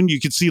cartoon, you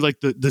could see like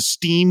the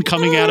steam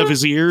coming out of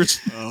his ears.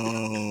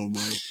 Oh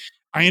my!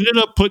 I ended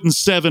up putting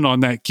 7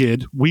 on that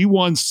kid. We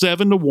won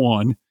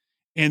 7-1,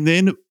 and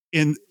then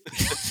in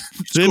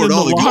Scored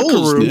all the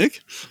goals, room,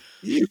 Nick.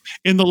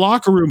 in the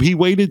locker room, he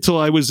waited till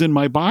I was in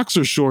my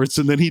boxer shorts,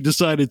 and then he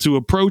decided to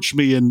approach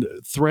me and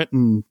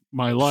threaten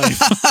my life.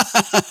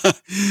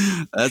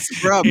 That's the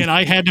problem. And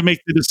I had to make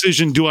the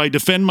decision: do I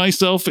defend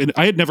myself? And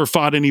I had never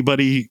fought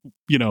anybody,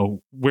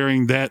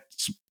 wearing that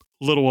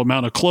little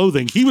amount of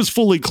clothing. He was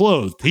fully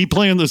clothed. He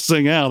planned this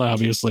thing out,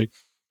 obviously,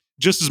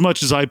 just as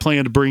much as I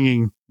planned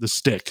bringing the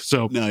stick.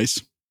 So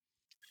Nice.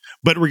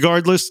 But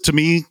regardless, to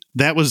me,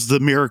 that was the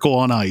miracle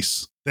on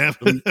ice.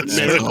 Miracle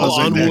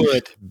on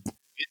wood.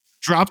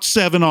 Dropped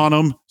 7 on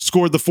him,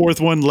 scored the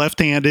 4th one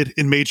left-handed,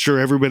 and made sure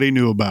everybody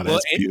knew about it. Well,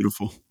 That's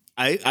beautiful.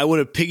 I want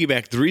to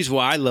piggyback. The reason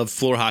why I love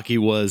floor hockey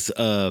was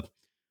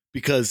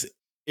because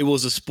it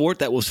was a sport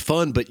that was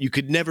fun, but you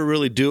could never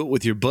really do it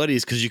with your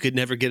buddies because you could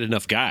never get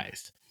enough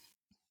guys.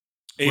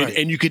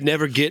 And you could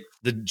never get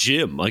the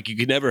gym. Like, you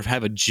could never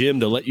have a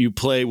gym to let you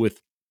play with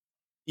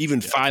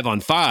even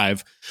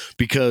 5-on-5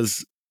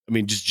 because, I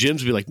mean, just gyms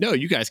would be like, no,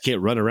 you guys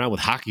can't run around with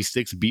hockey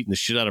sticks beating the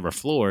shit out of our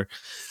floor.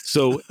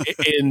 So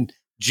in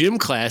gym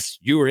class,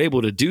 you were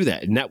able to do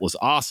that, and that was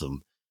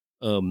awesome.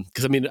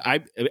 Because I mean,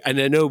 I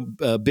know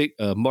big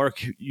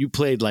Mark, you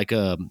played like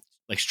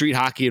street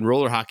hockey and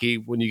roller hockey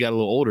when you got a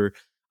little older.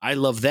 I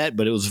love that,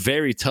 but it was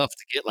very tough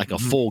to get like a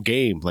full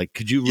game. Like,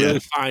 could you really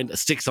find a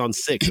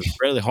 6-on-6? It's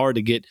really hard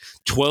to get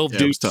 12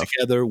 dudes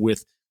together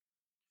with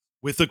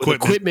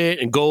equipment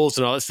and goals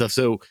and all that stuff.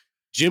 So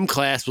gym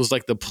class was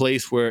like the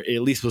place where it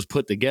at least was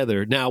put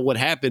together. Now, what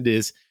happened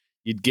is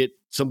you'd get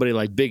somebody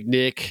like Big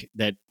Nick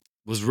that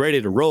was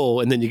ready to roll,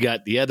 and then you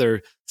got the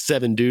other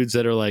 7 dudes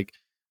that are like,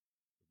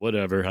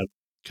 whatever,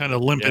 kind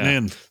of limping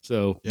in.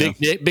 So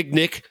Big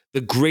Nick,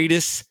 the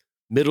greatest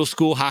middle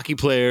school hockey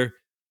player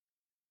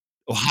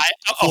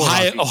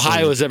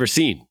Ohio has ever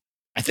seen.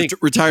 I think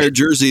Retired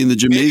jersey in the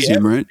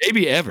gymnasium, right?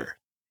 Maybe ever.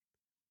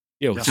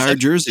 Retired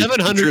jersey.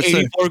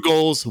 784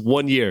 goals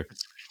 1 year.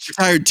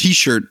 Retired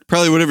T-shirt.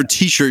 Probably whatever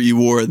T-shirt you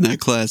wore in that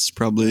class.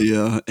 Probably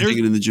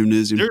hanging in the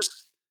gymnasium.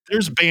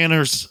 There's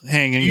banners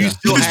hanging. Do you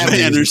still have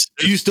banners?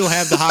 Do you still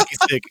have the hockey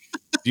stick?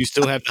 Do you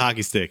still have the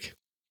hockey stick?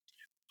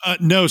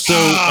 No. So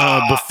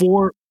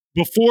before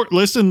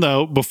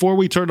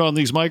we turned on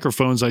these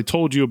microphones, I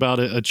told you about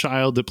a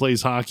child that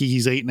plays hockey.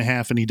 He's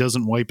 8.5 and he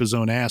doesn't wipe his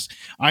own ass.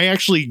 I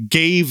actually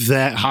gave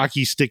that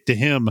hockey stick to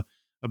him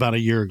about a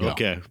year ago.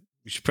 Okay.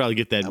 We should probably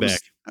get that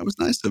back. That was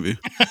nice of you.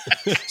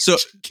 So,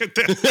 Get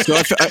that.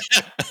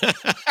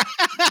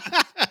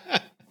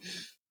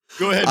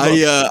 Go ahead.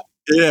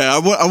 I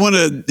want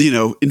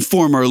to,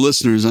 inform our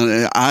listeners.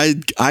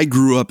 I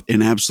grew up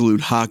an absolute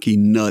hockey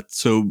nut.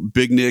 So,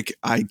 Big Nick,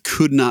 I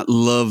could not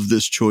love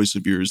this choice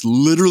of yours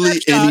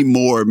literally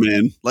anymore,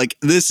 man. Like,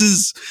 this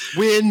is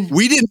when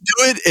we didn't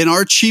do it in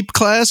our cheap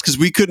class because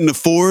we couldn't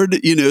afford,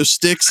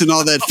 sticks and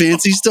all that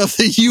fancy stuff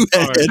that you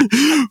had.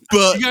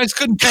 But you guys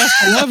couldn't pass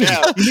the levy.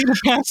 You need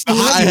to pass the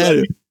levy. I had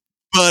it.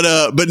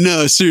 But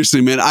no,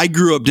 seriously, man. I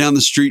grew up down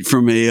the street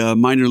from a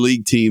minor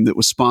league team that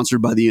was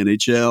sponsored by the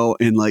NHL,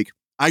 and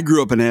I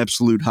grew up an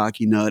absolute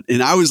hockey nut,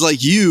 and I was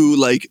like you,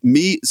 like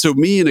me. So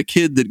me and a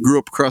kid that grew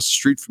up across the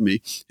street from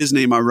me, his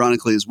name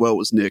ironically as well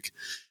was Nick.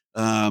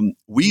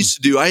 We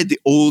used to I had the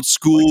old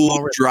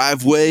school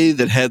driveway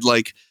that had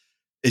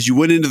as you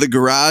went into the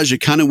garage, it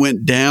kind of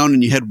went down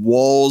and you had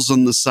walls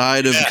on the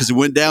side of, because it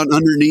went down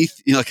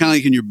underneath, kind of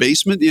like in your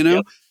basement,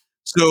 Yep.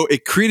 So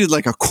it created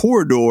like a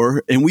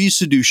corridor, and we used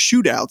to do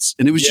shootouts,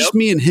 and it was just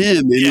me and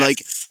him. And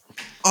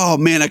oh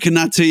man, I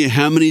cannot tell you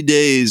how many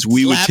days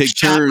we would take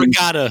turns.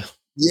 Regatta.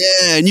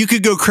 Yeah, and you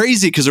could go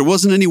crazy because there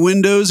wasn't any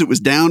windows. It was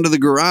down to the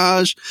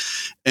garage.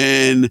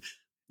 And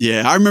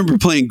yeah, I remember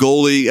playing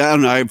goalie. I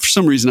don't know. For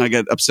some reason, I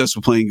got obsessed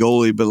with playing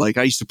goalie, but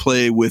I used to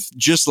play with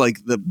just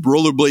the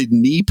rollerblade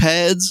knee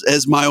pads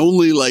as my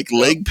only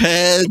leg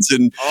pads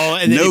and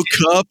no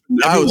cup.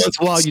 Every once in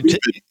a while,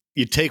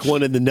 you take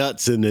one in the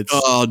nuts and it's...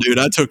 Oh, dude,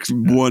 I took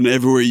one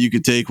everywhere you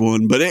could take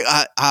one. But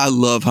I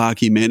love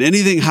hockey, man.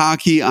 Anything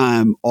hockey,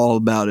 I'm all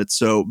about it.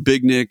 So,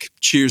 Big Nick,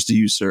 cheers to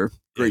you, sir.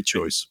 Great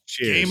choice.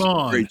 Cheers. Game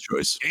on. Great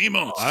choice. Game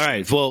on. All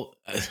right. Well,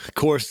 of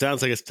course,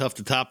 sounds like it's tough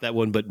to top that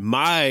one. But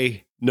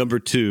my number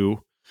 2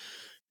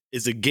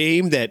 is a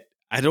game that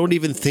I don't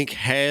even think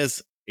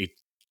has a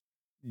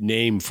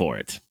name for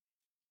it.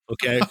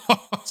 Okay.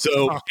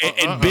 So,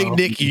 and Big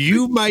Nick,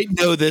 you might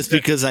know this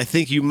because I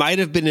think you might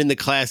have been in the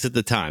class at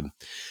the time.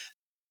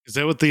 Is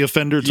that what the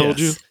offender told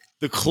you?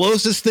 The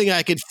closest thing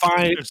I could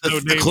find,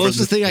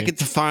 I could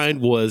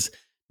find was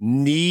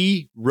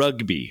knee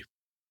rugby.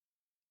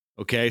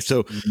 Okay.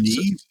 So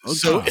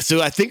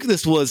I think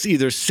this was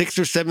either 6th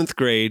or 7th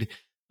grade.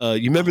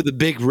 You remember the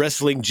big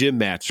wrestling gym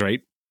mats,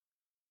 right?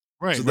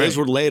 Right. So those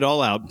were laid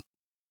all out.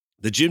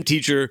 The gym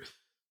teacher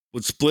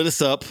would split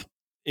us up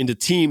into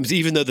teams,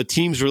 even though the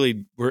teams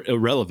really were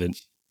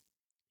irrelevant.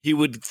 he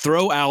would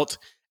throw out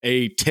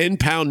a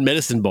 10-pound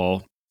medicine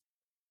ball,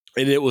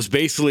 and it was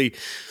basically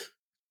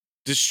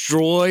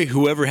destroy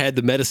whoever had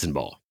the medicine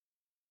ball.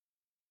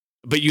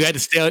 But you had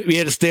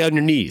to stay on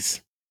your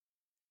knees.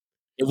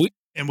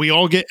 And we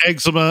all get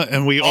eczema,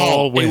 and we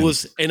all win. It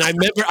was, and I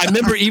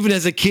remember even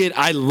as a kid,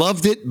 I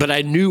loved it, but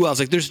I knew I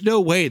was like, "There's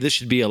no way this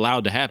should be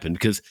allowed to happen."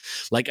 Because,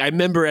 like, I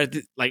remember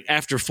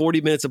after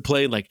 40 minutes of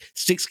playing, like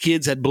 6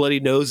 kids had bloody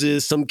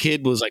noses. Some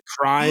kid was like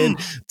crying.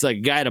 It's like a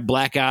guy had a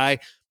black eye,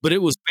 but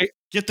it was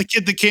get the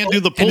kid that can't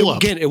do the pull up.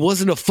 Again, it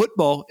wasn't a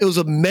football; it was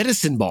a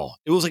medicine ball.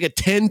 It was like a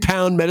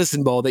 10-pound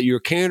medicine ball that you were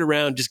carrying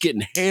around, just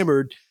getting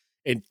hammered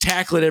and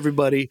tackling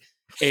everybody.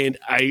 And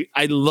I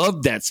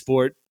loved that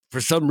sport. For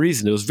some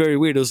reason, it was very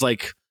weird. It was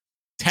like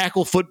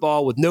tackle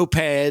football with no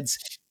pads.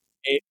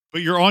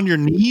 But you're on your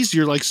knees.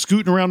 You're like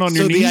scooting around on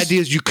your knees. So the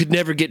idea is you could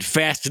never get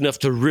fast enough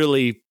to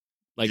really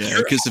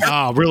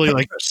really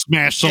like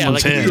smash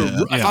someone's head.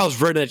 If I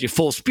was running at you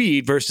full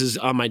speed versus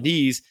on my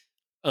knees.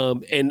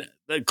 And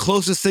the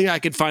closest thing I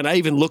could find, I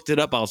even looked it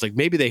up. I was like,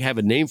 maybe they have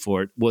a name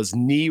for it, was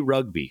knee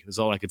rugby is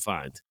all I could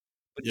find.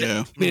 But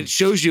it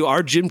shows you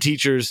our gym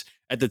teachers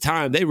at the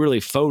time, they really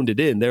phoned it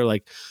in. They're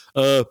like,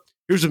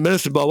 here's a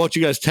medicine ball. Why don't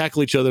you guys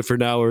tackle each other for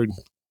an hour and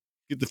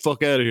get the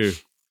fuck out of here?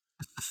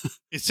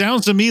 It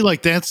sounds to me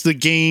like that's the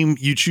game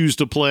you choose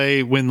to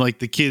play when like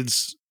the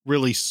kids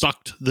really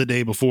sucked the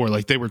day before.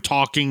 Like they were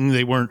talking,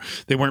 they weren't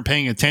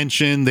paying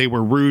attention, they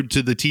were rude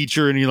to the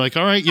teacher, and you're like,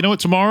 all right, you know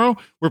what? Tomorrow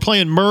we're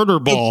playing murder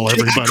ball.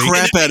 Everybody,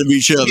 crap out of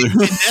each other.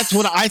 And that's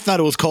what I thought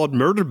it was called,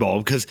 murder ball,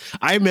 because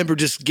I remember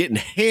just getting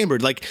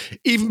hammered, like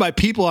even by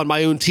people on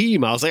my own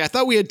team. I was like, I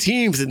thought we had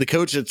teams, and the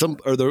coach at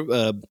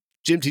the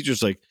gym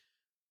teacher's like,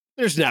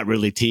 there's not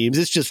really teams.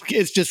 He's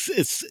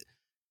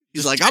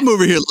like, I'm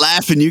over here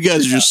laughing. You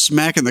guys are just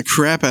smacking the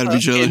crap out of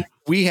each other.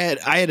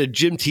 I had a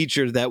gym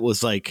teacher that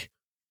was like,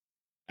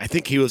 I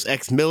think he was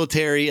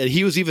ex-military, and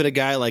he was even a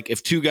guy like,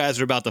 if 2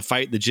 guys are about to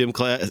fight in the gym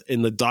class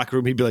in the locker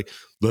room, he'd be like,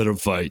 let them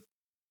fight.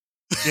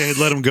 Yeah, he'd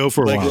let him go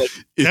for a while.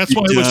 That's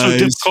why it was so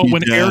difficult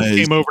when Eric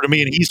came over to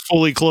me and he's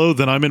fully clothed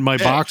and I'm in my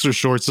boxer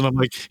shorts, and I'm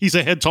like, he's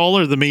a head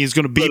taller than me. He's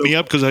going to beat me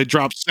up because I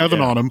dropped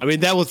 7 on him. I mean,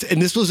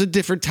 this was a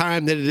different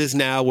time than it is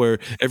now, where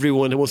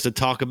everyone wants to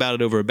talk about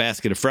it over a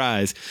basket of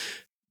fries.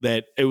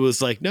 That it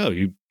was like, no,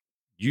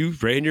 you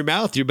ran your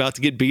mouth. You're about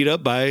to get beat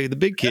up by the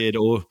big kid.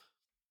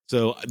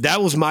 So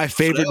that was my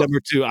favorite number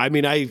 2. I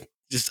mean, I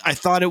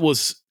thought it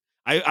was,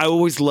 I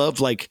always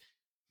loved like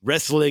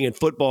wrestling and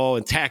football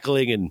and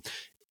tackling, and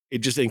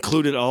it just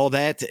included all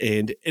that.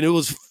 And it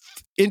was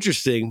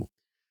interesting,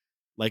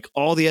 like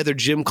all the other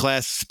gym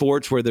class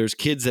sports where there's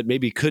kids that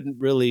maybe couldn't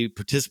really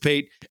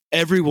participate.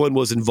 Everyone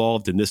was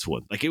involved in this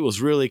one. Like it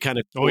was really kind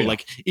of cool.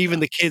 Like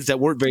even the kids that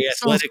weren't very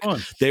athletic,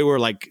 they were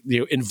like,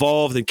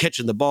 involved in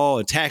catching the ball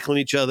and tackling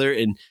each other.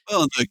 And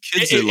the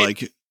kids are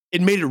like,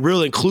 it made it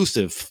real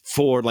inclusive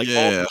for like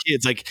all the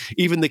kids. Like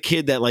even the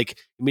kid that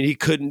he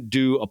couldn't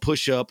do a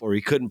push up or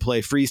he couldn't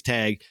play freeze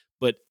tag,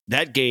 but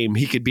that game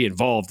he could be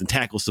involved and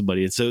tackle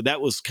somebody. And so that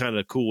was kind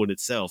of cool in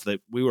itself, that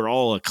we were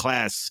all a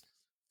class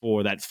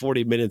for that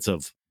 40 minutes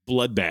of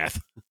bloodbath.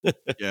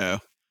 Yeah.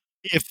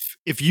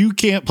 If you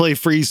can't play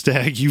freeze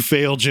tag, you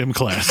fail gym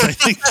class. I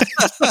think.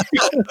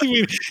 I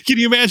mean, can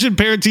you imagine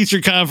parent teacher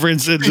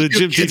conference and the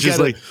gym teacher's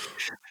like,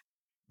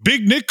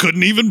 Big Nick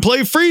couldn't even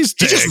play freeze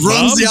tag. He just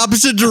runs the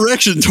opposite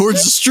direction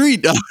towards the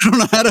street. I don't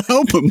know how to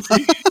help him.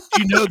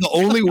 The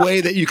only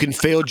way that you can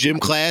fail gym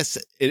class,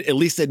 at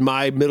least in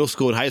my middle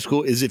school and high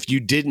school, is if you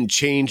didn't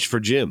change for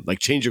gym, like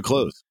change your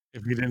clothes.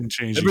 If you didn't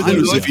change,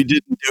 if you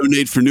didn't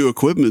donate for new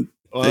equipment,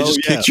 they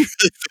just kicked you.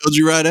 They failed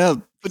you right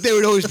out. But there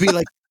would always be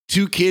like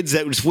 2 kids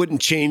that just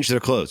wouldn't change their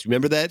clothes.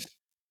 Remember that?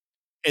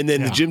 And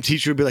then the gym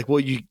teacher would be like,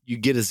 "Well, you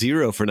get a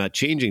 0 for not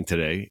changing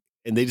today."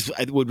 And they just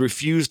would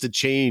refuse to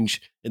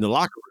change in the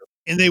locker room.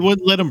 And they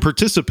wouldn't let him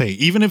participate,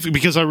 even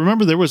because I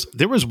remember there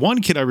was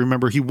one kid I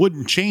remember, he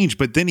wouldn't change,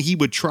 but then he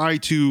would try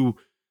to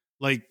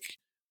like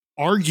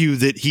argue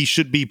that he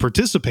should be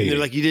participating. And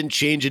they're like, you didn't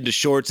change into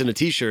shorts and a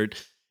t-shirt.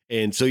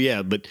 And so,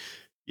 I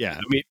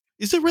mean,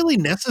 is it really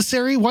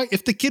necessary? Why,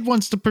 if the kid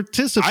wants to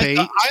participate,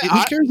 who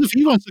cares if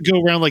he wants to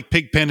go around like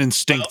Pigpen and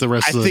stink the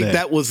rest of the day? I think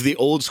that was the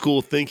old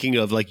school thinking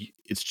of like,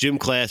 it's gym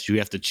class, you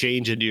have to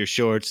change into your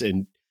shorts,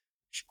 and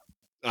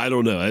I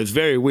don't know. It's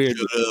very weird.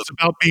 It's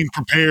about being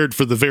prepared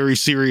for the very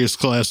serious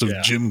class of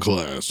gym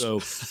class. So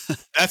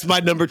that's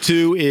my number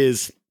 2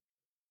 is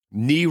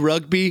knee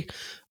rugby.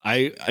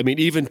 I mean,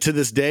 even to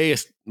this day,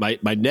 my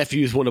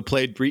nephews want to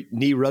play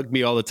knee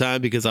rugby all the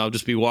time because I'll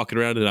just be walking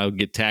around and I'll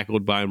get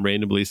tackled by them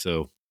randomly.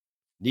 So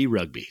knee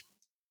rugby.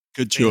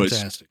 Good choice.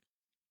 Fantastic.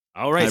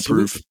 All right.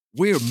 So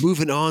we're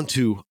moving on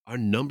to our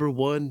number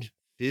 1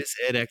 phys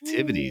ed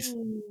activities.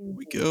 Here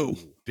we go.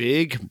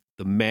 Big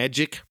the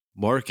Magic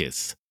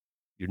Marcus.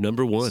 Your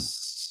number 1.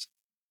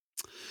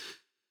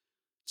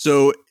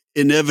 So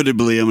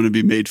inevitably, I'm going to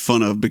be made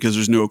fun of because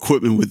there's no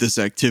equipment with this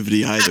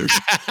activity either.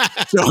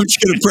 So I'm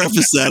just going to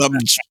preface that. I'm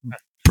just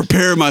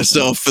prepare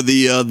myself for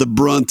the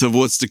brunt of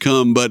what's to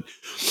come. But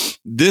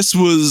this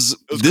was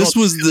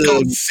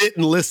called sit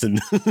and listen.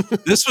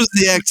 this was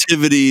the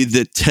activity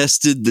that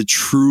tested the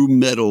true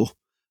mettle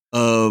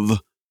of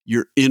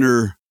your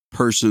inner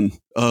person,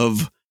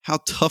 of how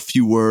tough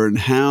you were and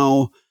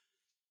how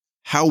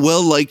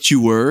well liked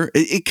you were.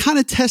 It kind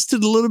of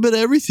tested a little bit of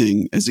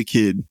everything as a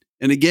kid.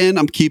 And again,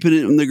 I'm keeping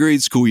it in the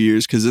grade school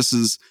years because this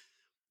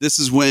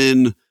is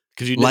when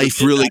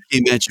life really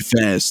came at you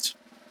fast.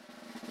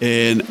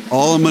 And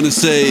all I'm going to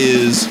say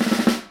is,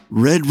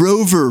 Red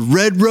Rover,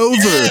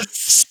 yes!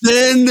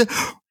 Send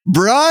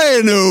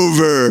Brian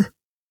over.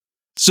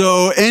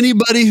 So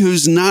anybody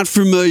who's not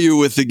familiar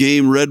with the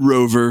game Red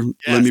Rover,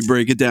 let me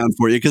break it down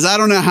for you because I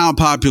don't know how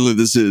popular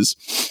this is.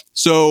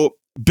 So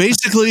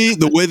basically,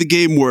 the way the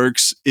game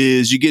works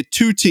is you get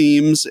two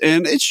teams,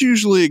 and it's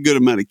usually a good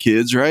amount of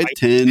kids, right?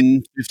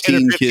 10,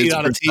 15 kids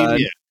on a team.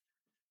 Yeah.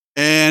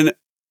 And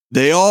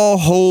they all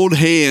hold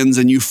hands,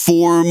 and you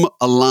form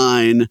a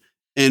line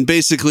and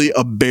basically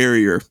a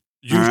barrier.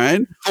 All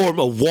right. Form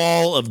a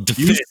wall of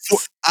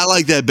defense. I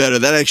like that better.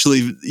 That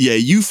actually,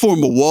 you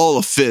form a wall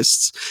of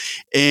fists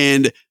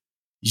and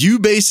you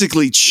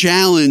basically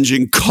challenge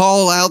and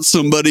call out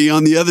somebody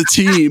on the other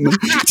team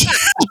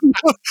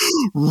to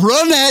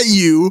run at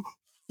you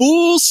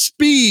full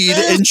speed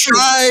and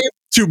try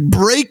to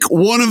break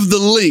one of the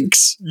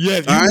links.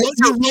 Yeah,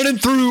 you're running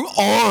through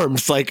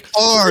arms.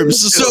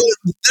 So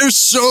there's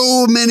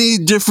so many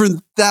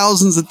different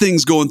thousands of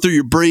things going through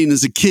your brain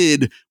as a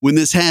kid when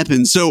this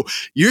happens. So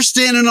you're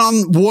standing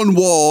on one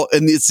wall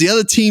and it's the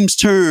other team's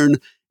turn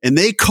and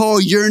they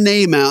call your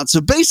name out. So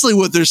basically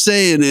what they're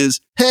saying is,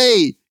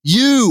 hey,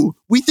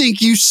 we think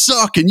you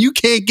suck and you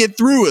can't get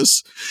through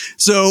us.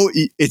 So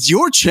it's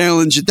your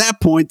challenge at that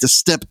point to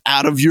step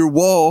out of your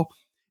wall.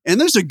 And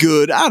there's a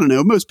good, I don't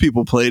know, most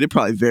people played it,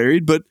 probably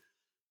varied, but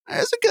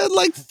there's a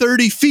good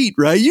 30 feet,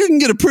 right? You can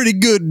get a pretty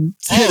good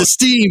head of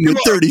steam with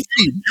 30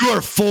 feet. You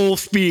are full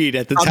speed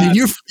at the time. I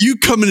mean, you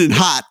coming in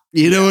hot,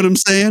 you know what I'm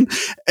saying?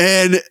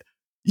 And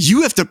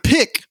you have to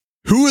pick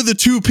who are the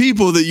two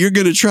people that you're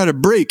going to try to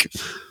break,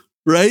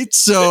 right?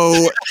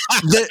 So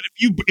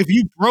if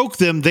you broke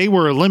them, they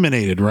were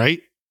eliminated,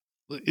 right?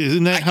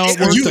 Isn't that how it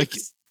worked?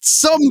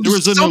 Some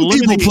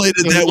people played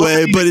it that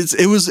way, but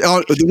it was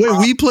the way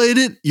we played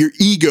it. Your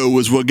ego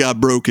was what got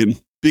broken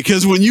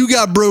because when you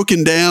got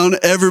broken down,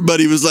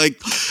 everybody was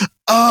like,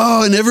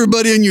 "Oh!" and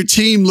everybody on your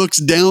team looks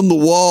down the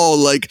wall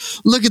like,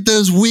 "Look at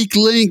those weak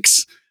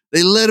links.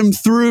 They let them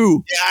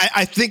through." Yeah,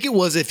 I think it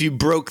was if you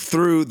broke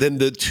through, then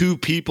the two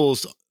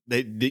people's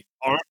they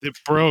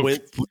broke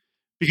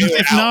because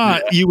if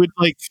not, you would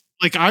like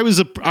I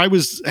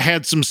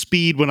had some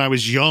speed when I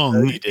was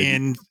young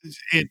and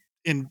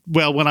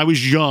when I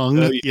was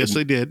young, yes,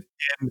 I did.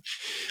 And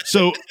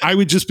so I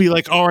would just be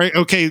like, all right,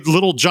 okay,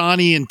 little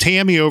Johnny and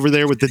Tammy over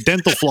there with the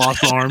dental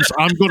floss arms.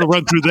 I'm going to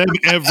run through them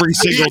every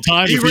single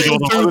time. He ran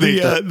through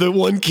the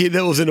one kid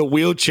that was in a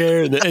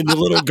wheelchair and the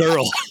little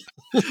girl.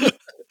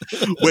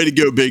 Way to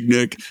go, Big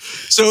Nick.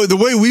 So the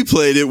way we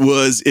played it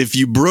was if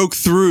you broke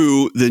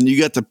through, then you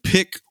got to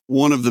pick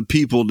one of the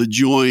people to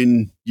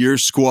join your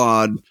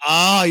squad.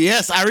 Ah,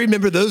 yes. I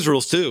remember those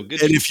rules too.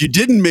 Good. And if you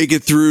didn't make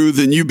it through,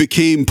 then you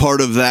became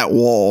part of that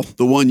wall,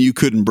 the one you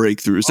couldn't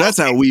break through. So that's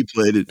how we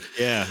played it.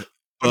 Yeah.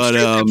 But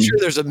I'm sure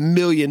there's a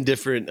million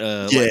different.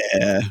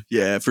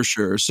 Yeah, for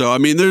sure. So, I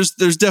mean, there's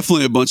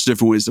definitely a bunch of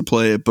different ways to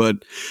play it, but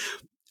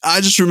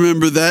I just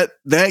remember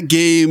that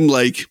game,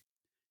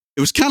 it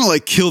was kind of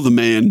like Kill the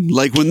Man.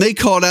 Like when they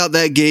called out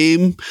that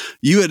game,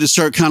 you had to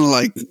start kind of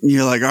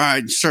you're like, all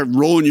right, start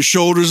rolling your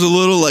shoulders a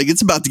little. Like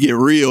it's about to get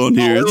real in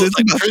here. It was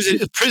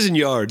like prison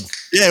yard.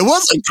 Yeah, it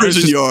was like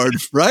prison yard,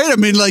 right? I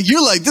mean,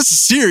 you're like, this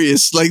is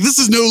serious. Like this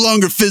is no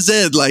longer phys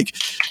ed. Like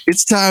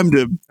it's time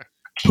to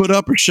put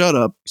up or shut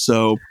up.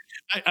 So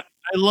I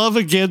love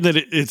again that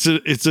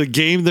it's a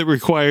game that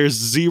requires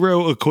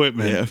zero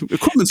equipment. Yeah,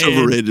 equipment's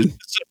overrated.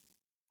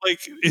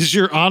 Is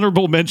your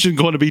honorable mention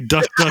going to be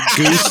Duck Duck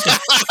Goose?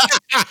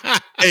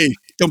 Hey,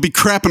 don't be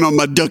crapping on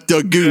my Duck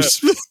Duck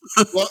Goose.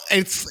 Yeah. Well,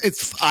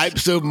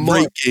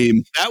 great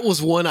game. That was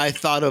one I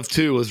thought of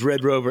too. Was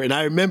Red Rover, and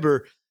I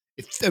remember.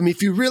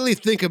 If you really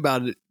think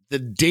about it, the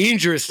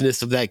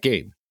dangerousness of that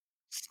game,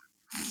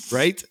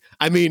 right?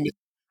 I mean,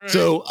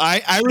 so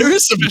there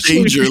is some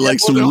danger,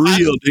 some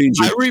real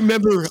danger. I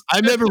remember.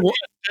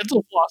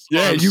 Dental floss.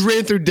 Yeah, you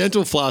ran through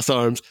dental floss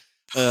arms.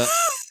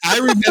 I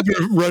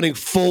remember running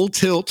full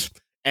tilt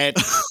at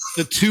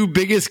the two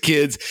biggest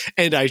kids,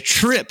 and I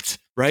tripped,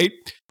 right?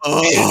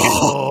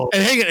 Oh.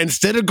 And hang on,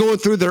 instead of going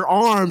through their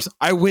arms,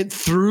 I went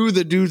through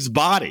the dude's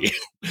body.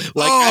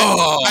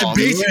 I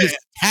basically just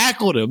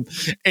tackled him.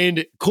 And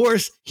of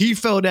course, he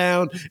fell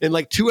down, and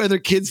two other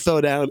kids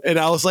fell down. And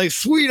I was like,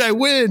 sweet, I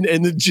win.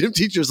 And the gym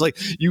teacher was like,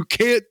 you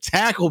can't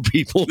tackle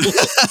people.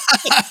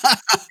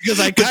 Because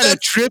I kind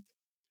of tripped.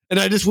 And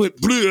I just went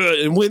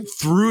and went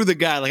through the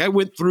guy. I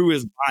went through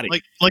his body.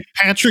 Like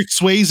Patrick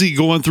Swayze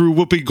going through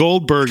Whoopi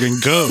Goldberg and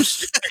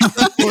Ghost.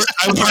 I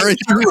wish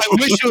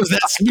it was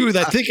that smooth.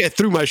 I think I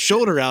threw my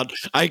shoulder out.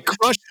 I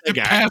crushed the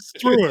guy. Passed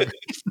through it.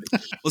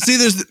 Well, see,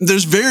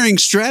 there's varying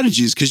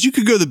strategies because you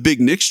could go the Big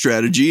Nick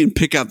strategy and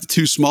pick out the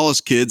two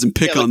smallest kids and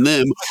pick on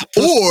them,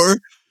 or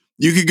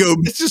you could go.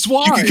 It's just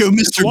why You could go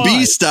It's Mr. why.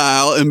 B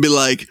style and be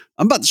like,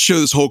 I'm about to show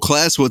this whole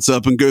class what's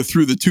up and go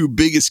through the two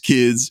biggest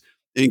kids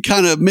and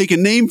kind of make a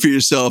name for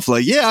yourself.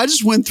 Like, yeah, I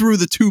just went through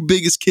the two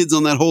biggest kids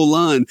on that whole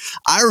line.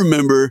 I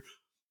remember,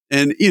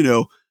 and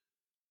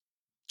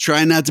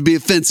trying not to be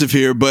offensive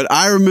here, but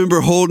I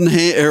remember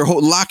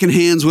locking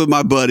hands with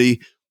my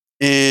buddy,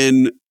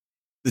 and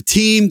the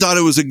team thought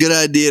it was a good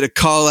idea to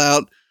call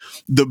out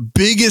the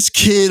biggest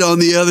kid on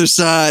the other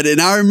side. And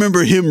I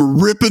remember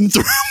him ripping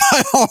through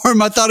my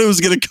arm. I thought it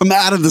was going to come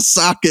out of the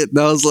socket. And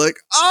I was like,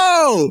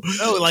 oh.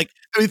 No,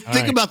 think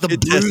right. about the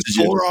It bruised tested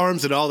you.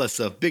 forearms and all that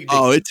stuff. Big.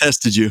 Oh, it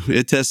tested you.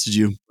 It tested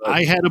you.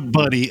 I had a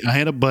buddy,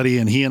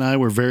 and he and I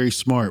were very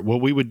smart.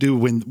 What we would do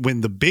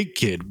when the big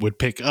kid would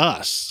pick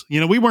us,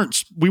 we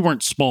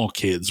weren't small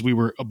kids, we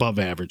were above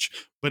average.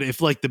 But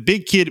if like the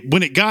big kid,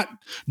 when it got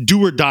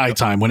do or die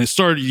time, when it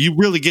started, you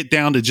really get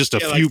down to just a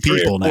few like 3 or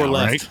people 4 now,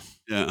 left. right?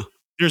 Yeah.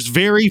 There's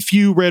very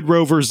few Red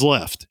Rovers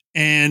left.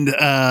 And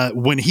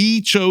when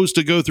he chose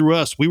to go through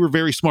us, we were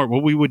very smart.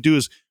 What we would do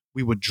is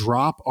we would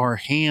drop our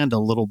hands at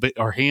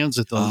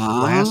the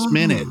last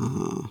minute,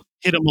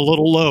 hit him a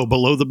little low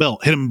below the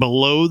belt, hit him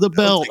below the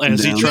belt take him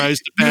as he down. tries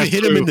to You pass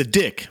hit him through. in the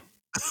dick.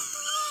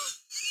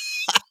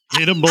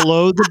 Hit him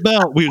below the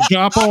belt. We would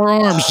drop our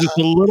arms just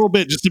a little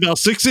bit, just about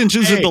 6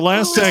 inches at the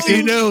last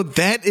second.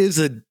 That is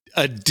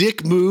a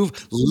dick move.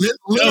 No,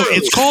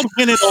 it's called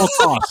win at all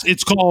costs.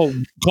 It's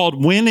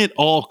called win at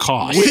all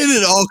costs. Win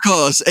at all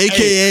costs,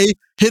 aka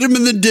hit him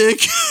in the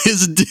dick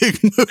is a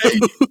dick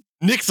move.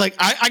 Nick's like,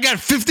 I got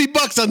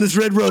 $50 on this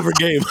Red Rover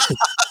game.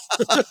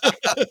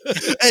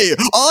 Hey,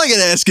 all I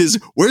gotta ask is,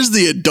 where's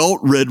the adult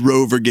Red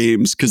Rover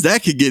games? Because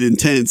that could get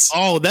intense.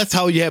 Oh, that's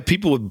how you have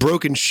people with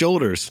broken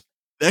shoulders.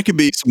 That could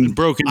be some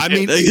Broken. I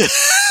mean,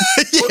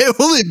 yeah,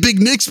 only Big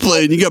Nick's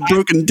playing. You got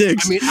broken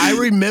dicks. I mean, I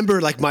remember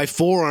like my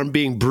forearm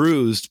being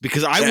bruised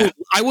because I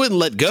wouldn't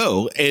let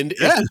go, and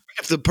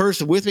if the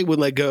person with me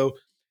wouldn't let go,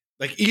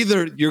 like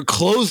either you're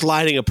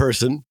clotheslining a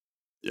person,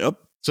 Yep.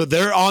 so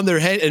they're on their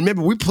head. And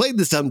remember, we played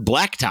this on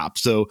blacktop,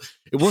 so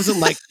it wasn't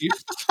like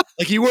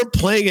you weren't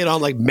playing it on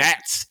like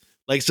mats.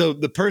 Like, so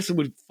the person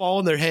would fall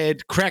on their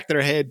head, crack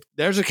their head.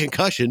 There's a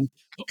concussion,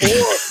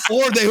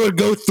 or they would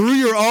go through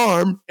your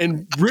arm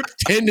and rip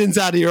tendons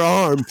out of your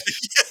arm.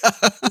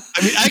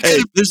 I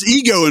mean, There's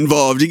ego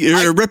involved.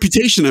 Your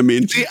reputation, I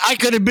mean. See, I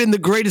could have been the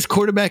greatest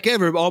quarterback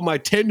ever. All my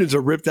tendons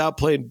are ripped out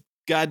playing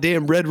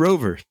goddamn Red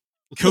Rover.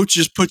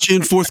 Coaches put you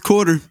in fourth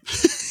quarter.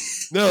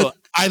 No,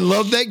 I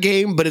love that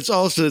game, but it's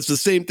the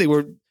same thing.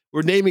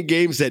 We're naming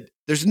games that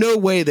there's no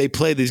way they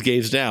play these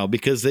games now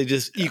because they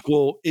just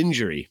equal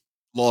injury.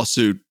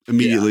 Lawsuit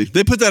immediately.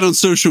 They put that on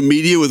social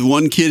media with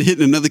one kid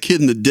hitting another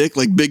kid in the dick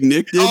like Big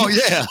Nick did. Oh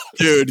yeah,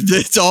 dude,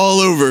 it's all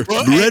over.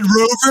 Well, Red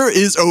Rover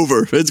is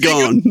over. It's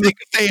gone. Think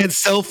if they had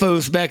cell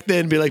phones back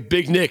then, be like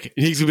Big Nick,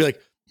 and he's gonna be like,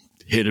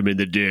 hit him in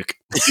the dick.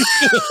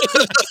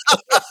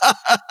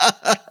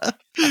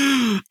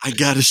 I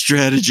got a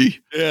strategy.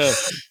 Yeah.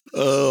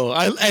 Oh,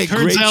 great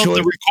Turns out choice.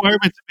 the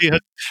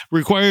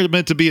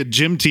requirement to be a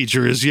gym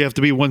teacher is you have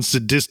to be one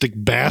sadistic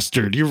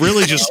bastard. You're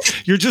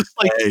just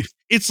like Hey.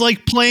 it's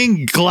like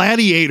playing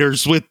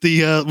gladiators with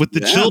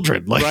the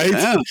children. Like, Right?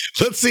 Yeah.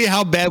 Let's see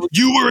how bad.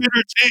 you were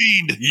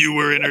entertained. You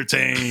were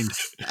entertained.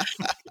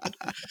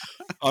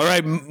 All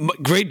right,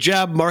 great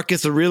job,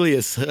 Marcus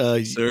Aurelius.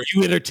 Sir.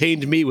 You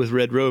entertained me with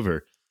Red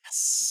Rover.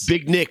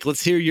 Big Nick,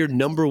 let's hear your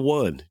number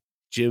one.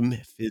 Jim.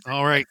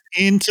 All right,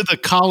 into the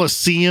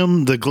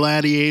Coliseum, the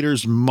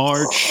gladiators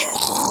march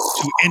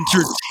to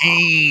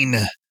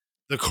entertain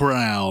the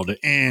crowd,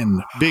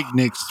 and Big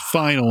Nick's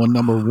final and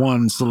number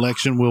one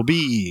selection will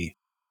be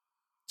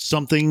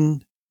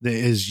something that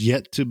is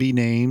yet to be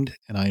named,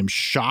 and I am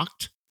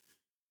shocked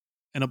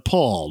and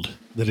appalled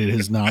that it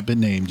has not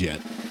been named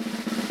yet.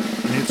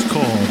 And it's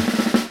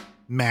called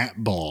Mat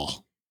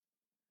Ball.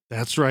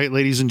 That's right,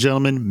 ladies and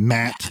gentlemen,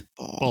 Mat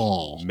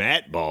Ball.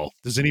 Matt Ball.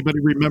 Does anybody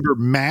remember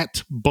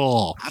Mat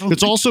Ball? I don't It's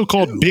think also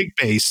called so. Big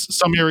Base.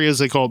 Some areas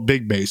they call it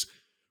Big Base.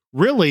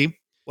 Really?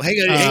 Well, hang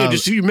on.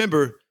 Just so you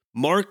remember,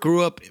 Mark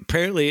grew up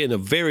apparently in a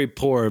very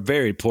poor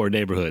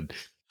neighborhood.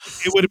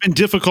 It would have been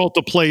difficult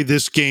to play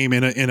this game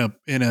in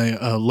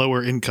a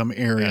lower income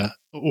area.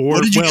 Or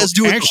What did you guys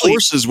do with the actually,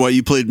 horses while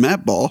you played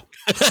mat ball?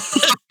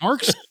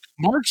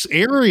 Mark's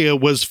area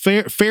was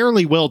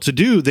fairly well to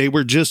do. They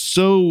were just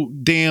so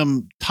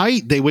damn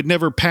tight. They would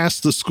never pass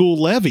the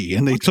school levy,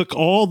 and they took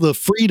all the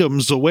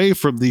freedoms away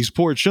from these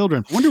poor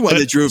children. I wonder why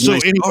they drove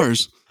nice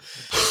cars.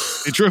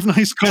 They drove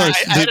nice cars.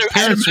 I The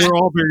parents were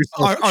all very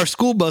selfish. Our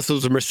school bus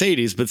was a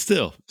Mercedes, but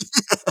still.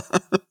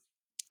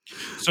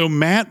 So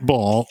mat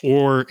ball,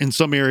 or in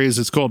some areas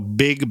it's called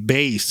big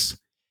base.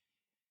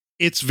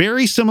 It's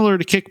very similar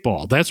to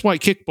kickball. That's why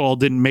kickball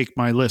didn't make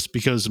my list,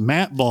 because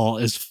mat ball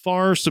is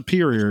far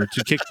superior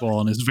to kickball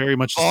and is very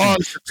much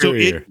the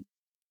same.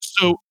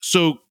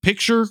 So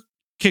picture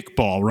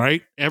kickball,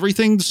 right?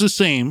 Everything's the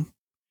same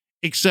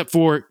except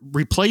for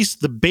replace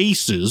the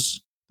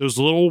bases. those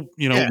little,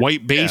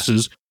 white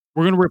bases.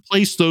 We're going to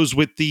replace those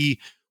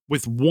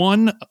with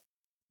one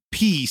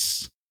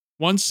piece,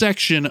 one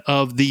section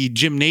of the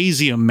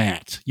gymnasium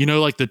mat.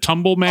 Like the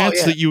tumble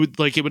mats that you would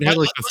like. It would have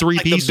like the three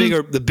pieces,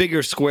 the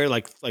bigger square,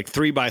 like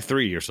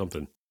 3x3 or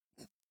something.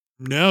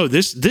 No,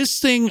 this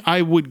thing,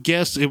 I would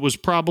guess it was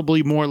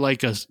probably more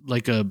like a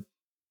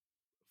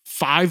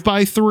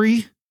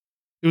 5x3.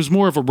 It was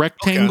more of a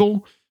rectangle.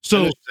 Okay.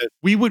 So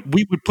we would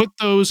put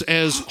those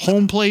as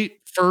home plate,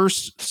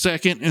 first,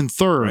 second, and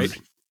third. Right.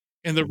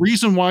 And the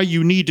reason why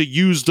you need to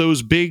use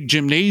those big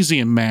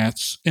gymnasium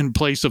mats in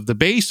place of the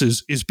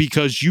bases is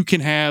because you can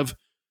have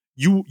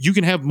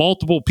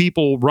multiple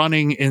people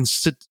running and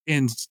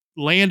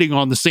landing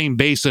on the same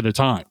base at a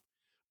time.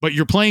 But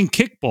you're playing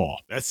kickball.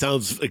 That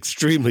sounds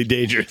extremely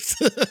dangerous.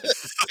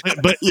 And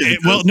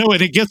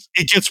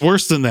it gets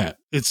worse than that.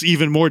 It's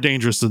even more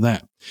dangerous than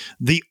that.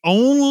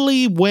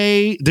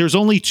 There's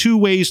only two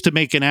ways to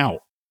make an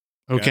out.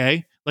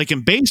 Okay? Like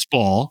in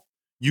baseball,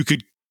 you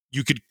could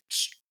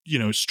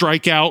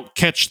strike out,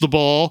 catch the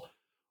ball,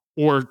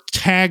 or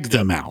tag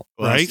them out,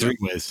 right? That's 3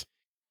 ways.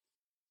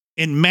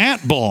 In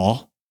mat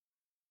ball,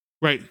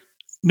 right?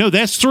 No,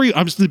 that's 3.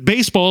 The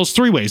baseball is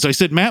 3 ways. I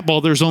said mat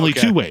ball, there's only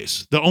 2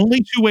 ways. The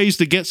only 2 ways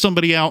to get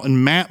somebody out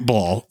in mat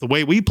ball, the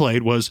way we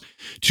played, was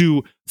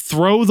to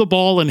throw the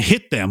ball and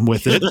hit them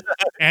with it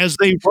as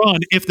they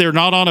run if they're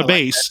not on a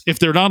base,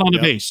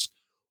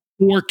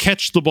 or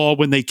catch the ball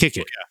when they kick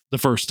it the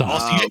first time.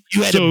 Also,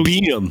 you had to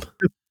beam them.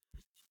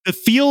 The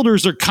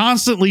fielders are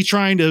constantly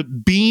trying to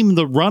beam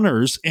the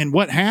runners, and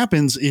what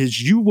happens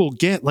is you will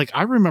get, like,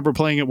 I remember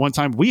playing it one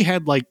time, we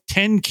had like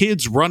 10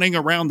 kids running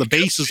around the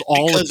bases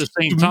all at the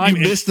same time.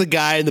 You miss the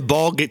guy and the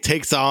ball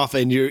takes off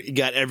and you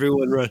got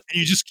everyone running. And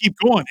you just keep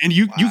going, and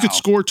you could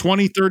score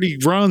 20, 30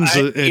 runs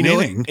an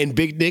inning. And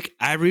Big Nick,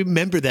 I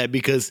remember that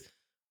because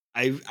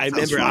I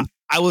remember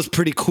I was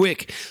pretty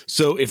quick.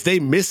 So if they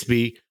missed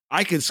me,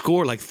 I could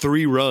score like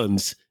 3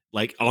 runs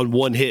like on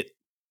one hit.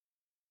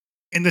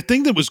 And the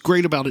thing that was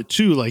great about it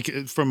too, like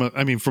from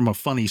a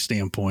funny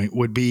standpoint,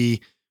 would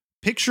be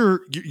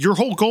picture your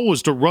whole goal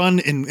was to run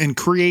and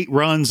create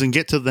runs and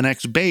get to the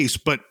next base.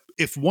 But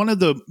if one of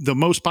the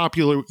most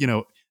popular,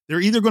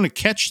 they're either going to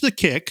catch the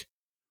kick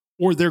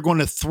or they're going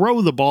to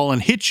throw the ball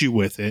and hit you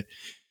with it.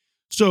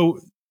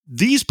 So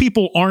these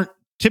people aren't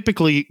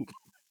typically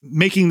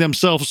making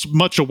themselves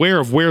much aware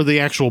of where the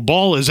actual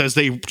ball is as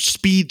they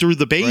speed through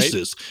the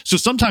bases. Right. So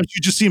sometimes you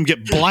just see them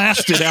get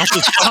blasted out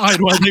the side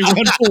while they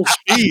run full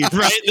speed.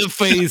 Right in the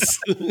face.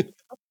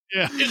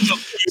 Yeah.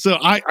 So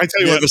I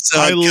tell you what,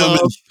 I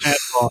love mat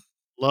ball.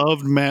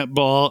 Loved mat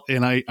ball.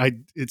 And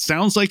it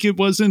sounds like it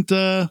wasn't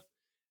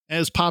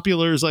as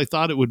popular as I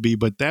thought it would be,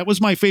 but that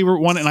was my favorite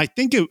one. And I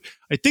think it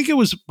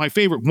was my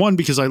favorite one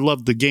because I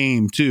loved the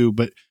game too,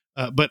 but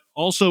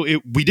also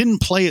we didn't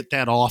play it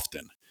that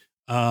often.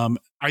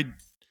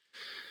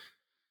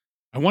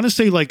 I want to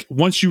say, like,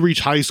 once you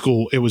reach high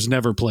school, it was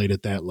never played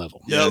at that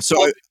level. Yeah,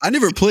 so I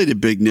never played it,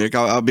 Big Nick.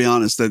 I'll be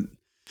honest that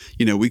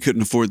we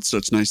couldn't afford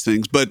such nice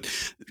things, but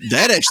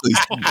that actually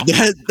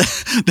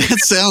that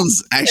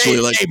sounds actually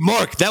like. Hey,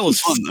 Mark, that was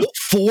fun,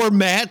 4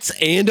 mats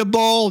and a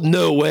ball.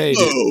 No way,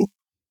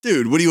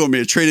 dude. What do you want me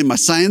to trade in my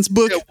science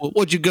book?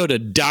 What'd you go to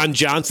Don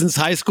Johnson's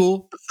high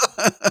school?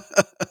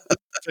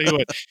 Tell you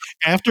what,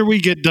 after we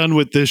get done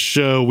with this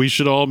show, we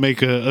should all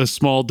make a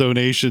small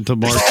donation to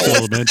Mark's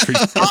Elementary.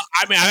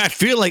 I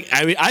feel like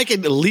I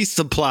can at least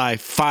supply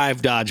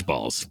 5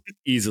 dodgeballs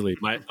easily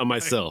on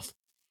myself.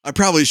 I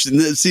probably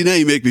should see. Now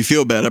you make me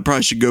feel bad. I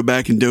probably should go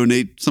back and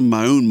donate some of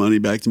my own money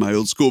back to my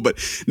old school. But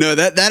no,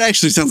 that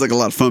actually sounds like a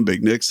lot of fun,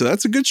 Big Nick. So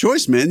that's a good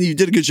choice, man. You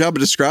did a good job of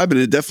describing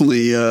it.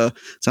 Definitely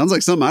sounds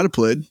like something I'd have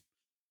played.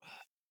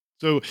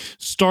 So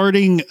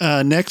starting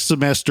next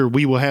semester,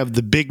 we will have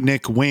the Big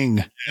Nick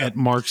wing at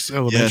Mark's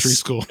Elementary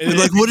School. And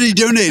like, what did he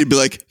donate? It'd be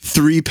like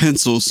 3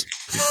 pencils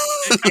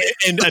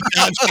and a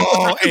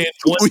dodgeball. And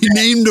we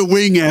named a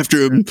wing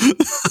after him.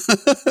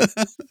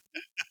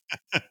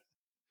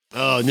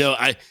 Oh no,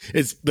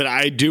 but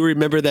I do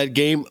remember that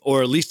game,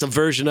 or at least a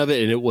version of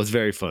it, and it was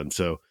very fun.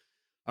 So,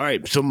 all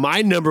right. So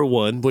my number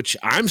 1, which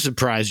I'm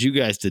surprised you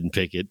guys didn't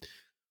pick it,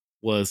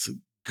 was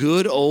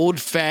good old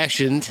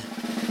fashioned,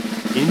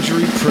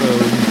 injury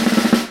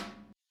prone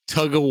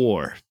tug of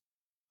war.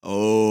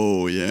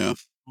 Oh yeah.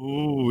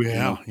 Oh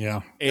yeah.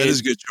 Yeah. That is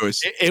a good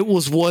choice. It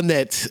was one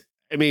that,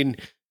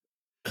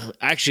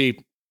 actually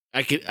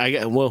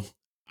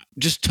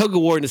just tug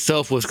of war in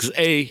itself was because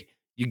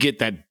you get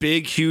that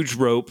big, huge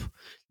rope,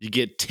 you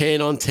get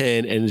 10 on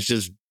 10, and it's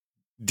just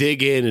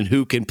dig in and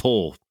who can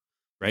pull,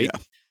 right?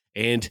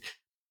 Yeah. And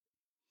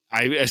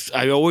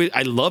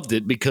I loved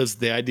it because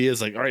the idea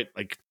is like, all right,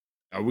 like,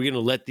 are we going to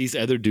let these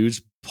other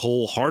dudes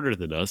pull harder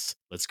than us?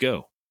 Let's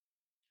go.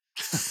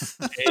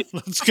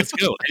 Let's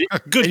go.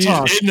 Good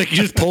talk. You're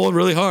just pulling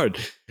really hard.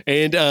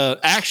 And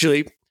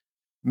actually,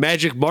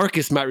 Magic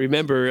Marcus might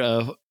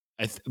remember,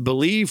 I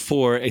believe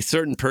for a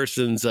certain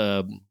person's,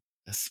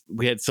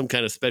 we had some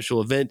kind of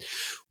special event.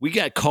 We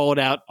got called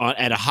out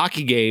at a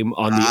hockey game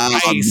on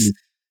the ice,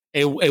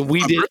 and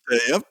we did.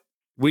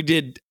 we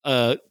did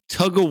tug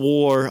of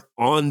war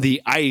on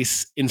the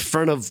ice in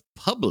front of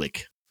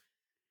public.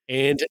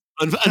 And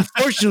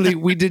unfortunately,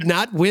 we did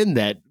not win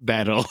that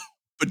battle.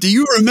 But do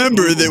you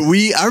remember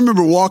that I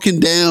remember walking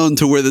down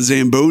to where the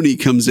Zamboni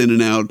comes in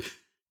and out,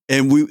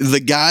 and the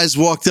guys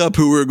walked up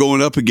who we were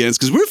going up against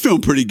because we're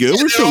feeling pretty good.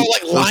 Yeah, we're they're feeling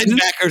all like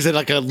linebackers and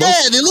like a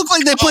yeah, they look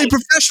like they play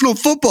professional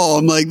football.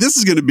 I'm like, this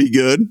is going to be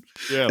good.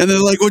 Yeah. And they're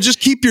like, well, just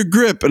keep your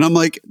grip. And I'm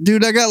like,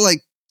 dude, I got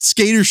like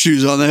skater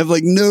shoes on. They have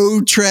like no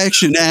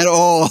traction at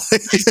all.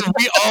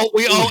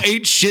 we all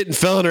ate shit and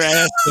fell on our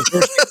ass.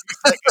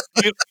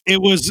 It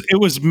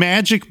was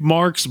Magic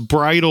Mark's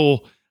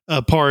bridal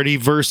party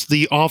versus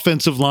the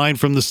offensive line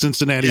from the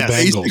Cincinnati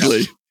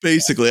Bengals.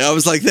 Basically, I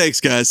was like,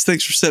 thanks guys,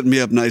 thanks for setting me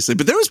up nicely.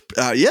 But there was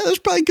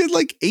probably good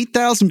like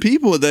 8,000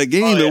 people at that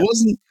game. Oh, yeah. It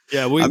wasn't.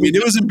 Yeah,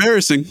 it was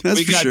embarrassing.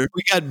 That's for sure.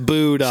 We got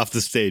booed off the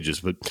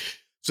stages, but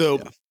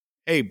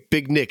hey,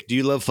 Big Nick, do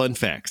you love fun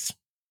facts?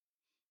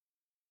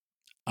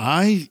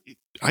 I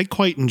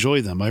quite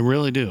enjoy them. I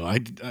really do.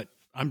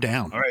 I'm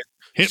down. All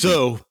right.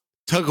 So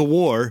tug of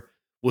war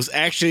was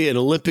actually an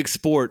Olympic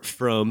sport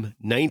from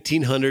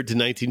 1900 to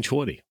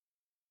 1920.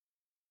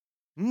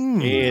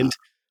 And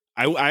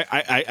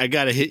I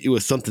got to hit you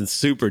with something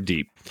super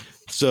deep.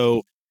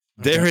 So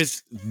there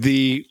is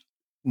the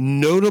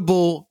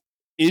notable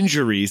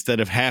injuries that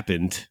have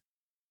happened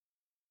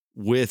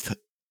with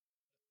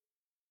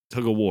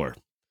tug of war.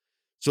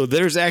 So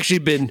there's actually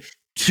been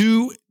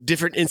 2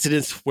 different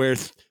incidents where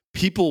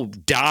people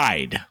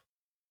died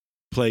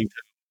playing.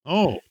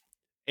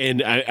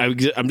 And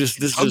I'm just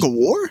this tug of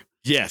war.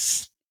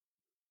 Yes.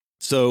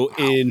 So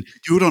in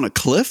do it on a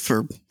cliff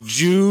or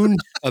June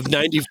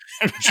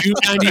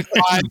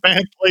 95,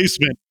 bad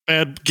placement,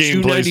 bad game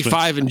June placement.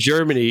 95 in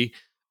Germany,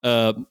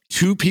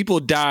 2 people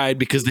died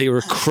because they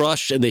were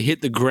crushed and they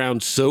hit the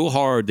ground so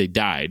hard they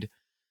died.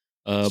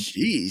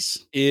 Jeez.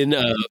 In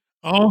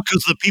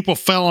because the people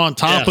fell on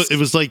top. Yes. It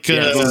was like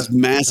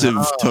massive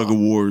tug of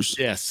wars.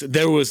 Yes,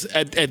 there was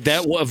at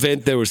that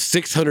event there were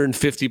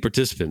 650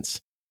 participants.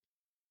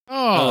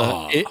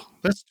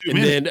 That's too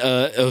many. And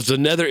then it was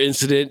another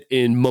incident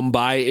in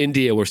Mumbai,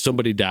 India, where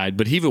somebody died.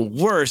 But even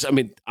worse, I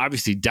mean,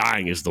 obviously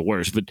dying is the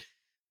worst. But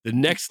the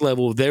next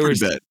level, there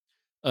was.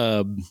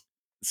 Let's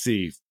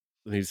see,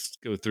 let me just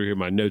go through here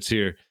my notes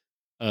here.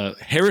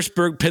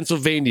 Harrisburg,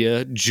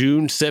 Pennsylvania,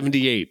 June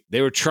 78.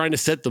 They were trying to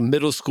set the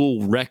middle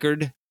school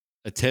record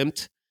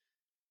attempt.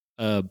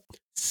 They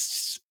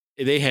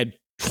had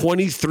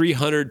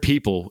 2,300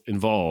 people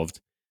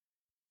involved.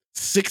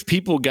 6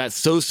 people got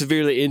so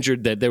severely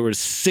injured that there were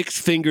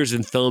 6 fingers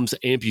and thumbs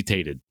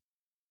amputated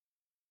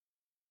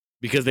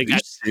because they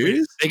got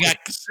serious. They got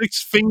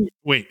 6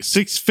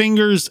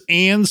 fingers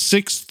and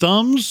 6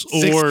 thumbs,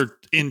 or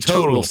in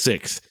total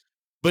 6.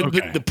 But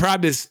the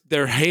problem is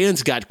their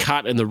hands got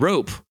caught in the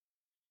rope,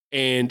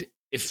 and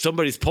if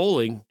somebody's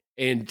pulling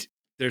and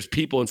there's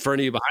people in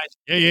front of you behind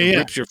you, it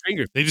rips your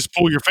finger. They just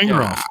pull your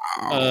finger off.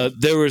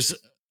 There was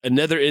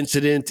another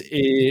incident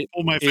in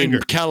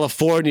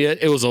California.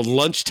 It was a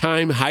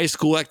lunchtime high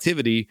school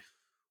activity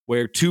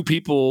where 2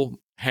 people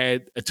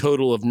had a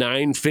total of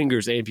 9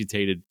 fingers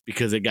amputated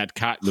because they got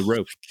caught in the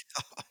rope.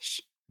 Gosh.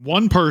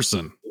 One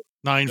person,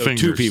 9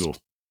 fingers. 2 people.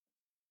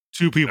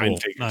 2 people,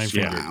 9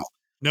 fingers. Wow.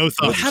 No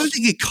thumbs. How did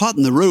they get caught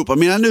in the rope? I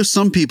mean, I know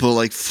some people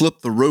like flip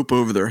the rope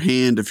over their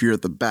hand if you're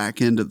at the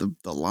back end of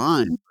the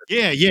line.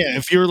 Yeah.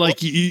 If you're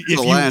like if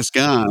the last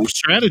guy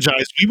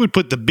strategize, we would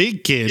put the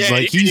big kid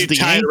he's the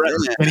end,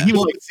 and he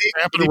would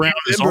wrap it around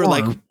his arm.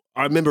 Like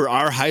I remember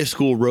our high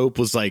school rope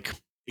was like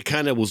it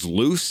kind of was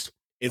loose,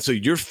 and so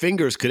your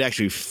fingers could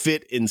actually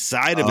fit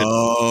inside of it.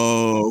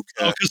 Oh,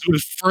 okay. Because it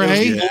was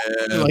fray. Yeah,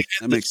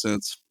 that makes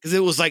sense. Because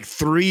it was like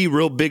 3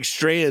 real big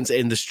strands,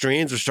 and the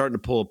strands were starting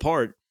to pull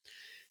apart.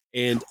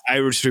 And I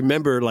just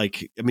remember,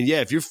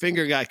 if your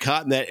finger got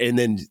caught in that, and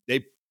then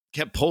they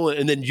kept pulling,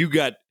 and then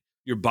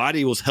your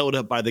body was held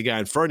up by the guy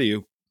in front of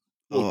you.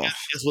 Well,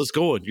 guess what's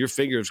going? Your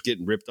finger's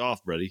getting ripped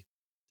off, buddy.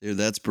 Dude,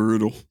 that's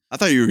brutal. I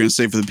thought you were going to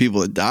say for the people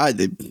that died,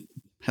 they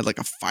had like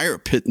a fire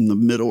pit in the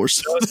middle or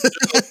something.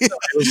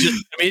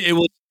 It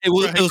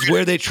was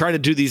where they try to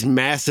do these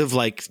massive,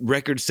 like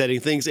record-setting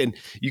things, and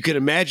you can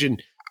imagine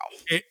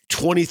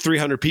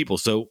 2,300 people.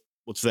 So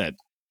what's that?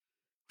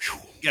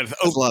 You got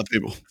a lot of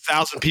people.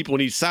 1,000 people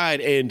on each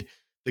side, and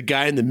the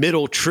guy in the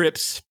middle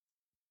trips.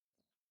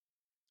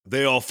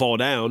 They all fall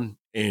down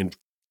and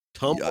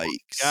tumble.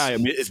 Guy, I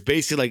mean, it's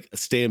basically like a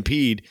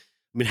stampede.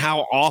 I mean,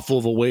 how awful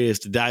of a way is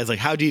to die? It's like,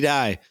 how do you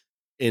die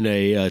in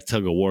a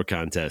tug of war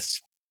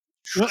contest?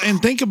 Well,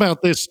 and think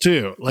about this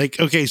too. Like,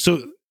 okay,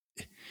 so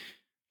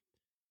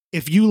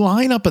if you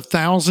line up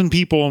 1,000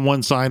 people on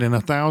one side and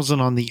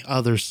 1,000 on the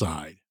other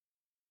side,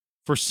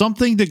 for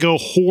something to go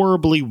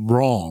horribly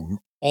wrong,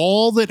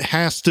 all that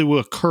has to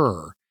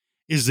occur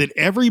is that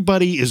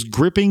everybody is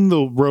gripping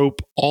the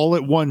rope all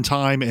at one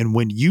time. And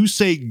when you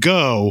say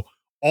go,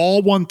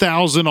 all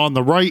 1,000 on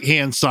the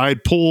right-hand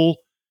side pull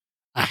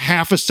a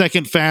half a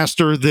second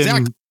faster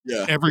than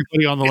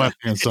everybody on the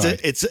left-hand side.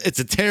 It's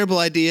a terrible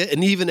idea.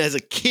 And even as a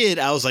kid,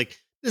 I was like,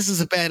 this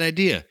is a bad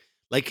idea.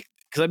 Like,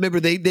 because I remember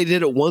they did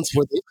it once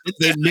where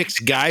they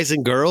mixed guys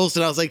and girls,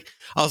 and I was like,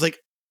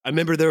 I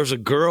remember there was a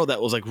girl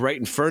that was like right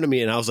in front of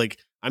me, and I was like,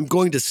 I'm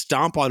going to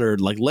stomp on her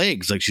like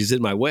legs, like she's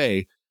in my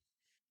way,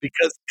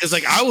 because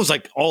like I was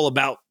like all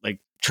about like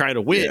trying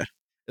to win. Yeah.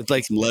 It's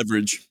like Some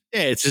leverage.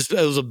 yeah, it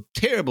was a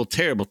terrible,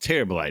 terrible,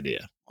 terrible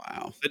idea.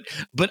 Wow.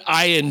 But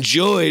I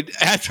enjoyed,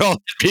 after all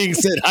that being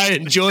said, I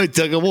enjoyed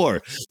tug of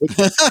war.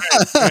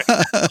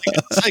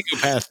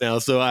 Psychopath now,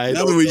 so I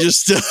Now that we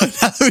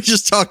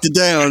just talked it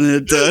down,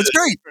 it's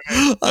great.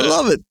 I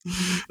love it.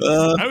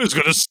 I was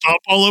going to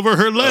stomp all over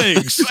her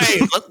legs. Hey,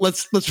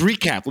 let's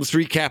recap. Let's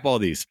recap all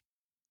these.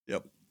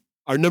 Yep.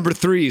 Our number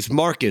 3 is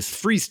Marcus,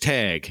 freeze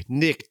tag,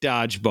 Nick,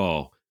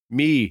 dodgeball,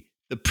 me,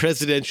 the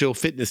presidential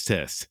fitness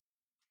test,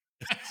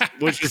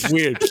 which is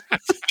weird.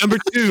 Number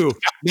 2,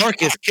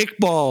 Marcus,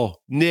 kickball,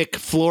 Nick,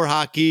 floor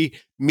hockey,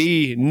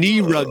 me,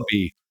 knee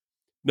rugby.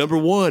 Number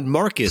 1,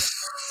 Marcus,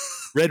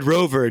 Red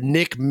Rover,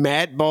 Nick,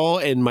 mat ball,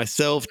 and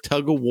myself,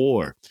 tug of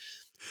war.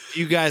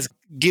 You guys,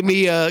 give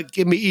me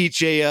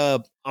each a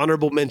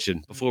honorable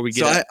mention before we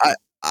get. So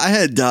I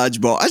had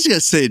dodgeball. I just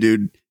gotta say,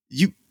 dude,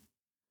 you.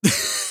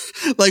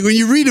 Like when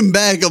you read them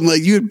back, I'm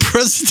like, you had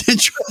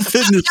presidential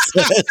fitness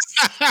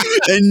test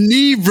and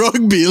knee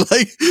rugby.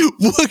 Like,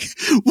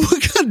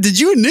 what kind? Did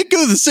you and Nick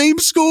go to the same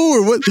school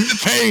or what?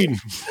 Pain.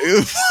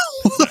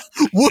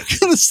 What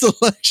kind of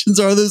selections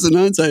are those in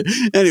hindsight?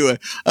 Anyway,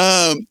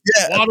 yeah,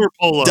 Water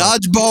polo.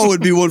 dodgeball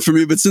would be one for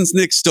me. But since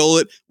Nick stole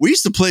it, we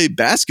used to play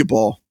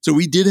basketball. So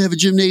we did have a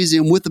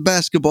gymnasium with a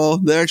basketball.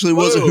 There actually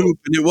was a hoop,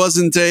 and it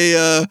wasn't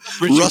a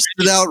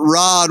rusted out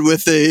rod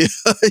with a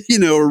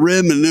a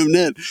rim and no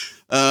net.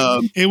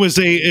 It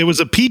was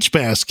a peach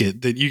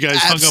basket that you guys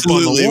hung up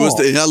on the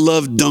wall. I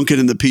love dunking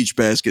in the peach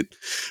basket,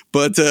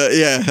 but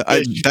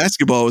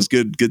basketball was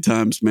good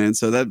times, man.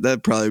 So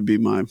that probably be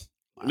my.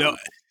 No,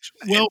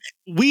 well,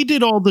 we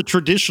did all the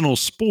traditional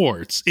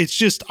sports. It's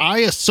just I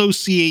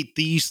associate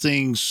these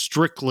things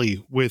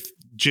strictly with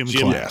gym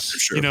class. For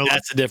sure. You know,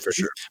 that's a difference.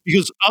 Sure.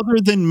 because other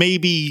than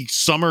maybe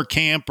summer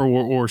camp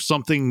or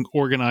something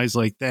organized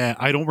like that,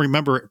 I don't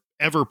remember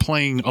ever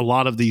playing a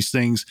lot of these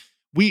things.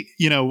 We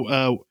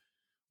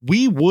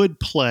would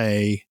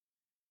play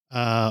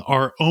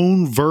our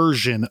own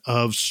version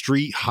of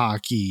street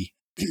hockey,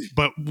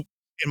 but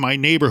in my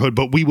neighborhood,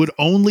 but we would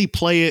only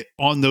play it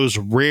on those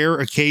rare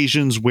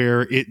occasions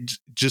where it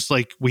just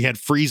like we had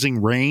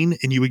freezing rain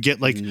and you would get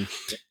like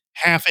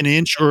half an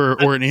inch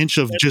or an inch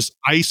of just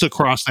ice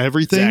across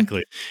everything.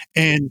 Exactly.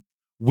 And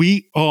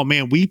we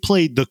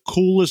played the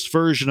coolest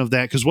version of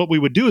that, because what we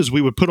would do is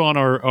we would put on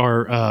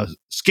our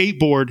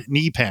skateboard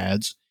knee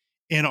pads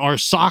and our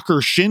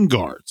soccer shin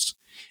guards.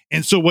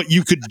 And so what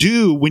you could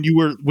do when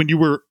you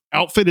were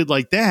outfitted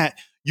like that,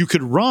 you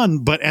could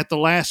run, but at the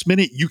last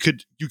minute you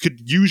could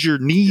use your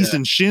knees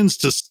and shins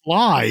to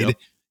slide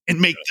and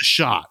make the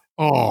shot.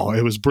 Oh,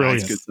 it was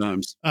brilliant. That's good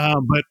times.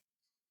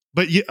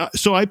 But yeah,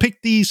 so I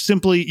picked these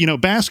simply,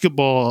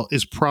 basketball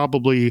is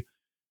probably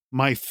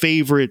my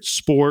favorite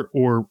sport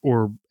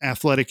or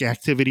athletic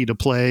activity to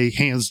play,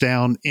 hands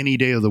down, any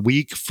day of the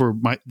week for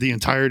the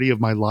entirety of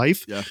my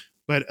life. Yeah.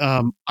 But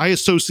I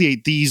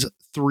associate these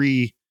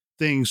 3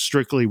 things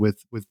strictly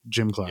with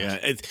gym class.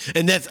 Yeah,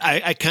 and that's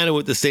I kind of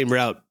went the same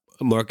route,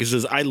 Marcus.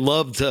 Is I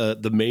loved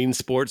the main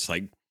sports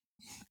like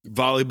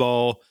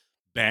volleyball,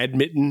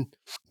 badminton,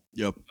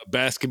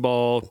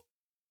 basketball.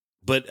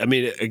 But I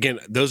mean, again,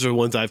 those are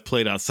ones I've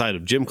played outside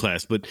of gym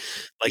class. But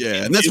like,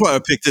 and that's why I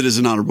picked it as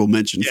an honorable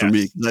mention for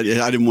me. I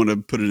didn't want to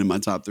put it in my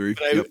top 3.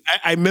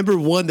 I remember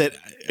one that,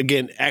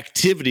 again,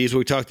 activities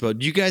we talked about.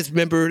 Do you guys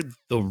remember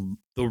the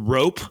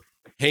rope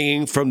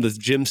hanging from the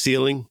gym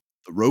ceiling?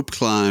 The rope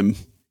climb.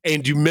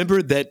 And do you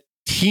remember that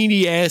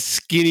teeny ass,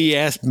 skinny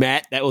ass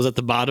mat that was at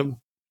the bottom?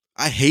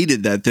 I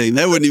hated that thing.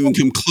 That wouldn't even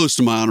come close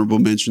to my honorable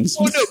mentions.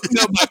 Oh,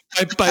 no.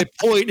 My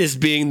point is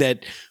being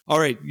that, all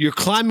right, you're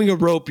climbing a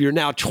rope. You're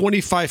now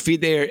 25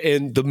 feet there,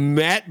 and the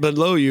mat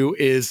below you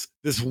is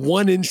this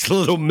 1-inch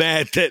little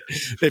mat that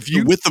if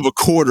you the width of a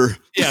quarter.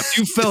 Yeah, if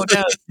you fell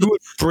down, you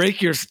would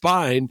break your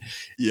spine.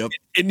 Yep.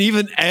 And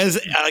even as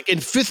like in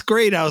 5th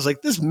grade, I was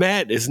like, this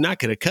mat is not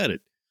going to cut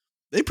it.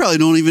 They probably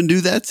don't even do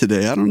that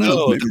today. I don't know.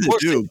 No, maybe they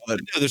do. But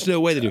no, there's no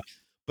way they do.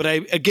 But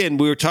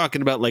we were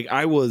talking about like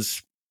I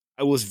was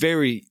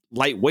very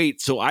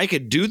lightweight, so I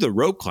could do the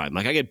rope climb.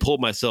 Like I could pull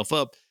myself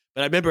up.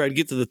 But I remember I'd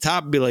get to the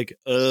top and be like,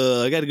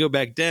 I got to go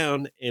back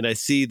down. And I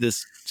see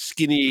this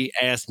skinny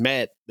ass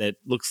mat that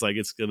looks like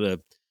it's going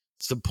to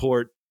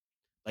support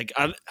like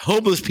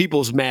homeless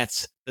people's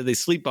mats that they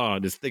sleep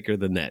on is thicker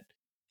than that.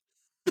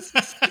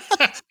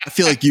 I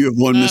feel like you have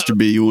one, Mr.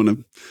 B. You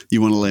want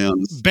to lay on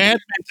this.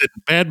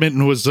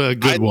 Badminton was a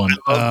good one.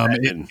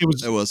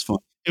 It was fun.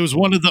 It was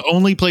one of the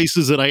only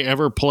places that I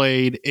ever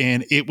played,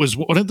 and it was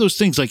one of those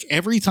things. Like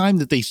every time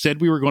that they said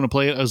we were going to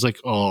play it, I was like,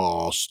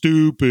 "Oh,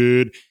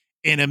 stupid!"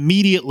 And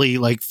immediately,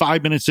 like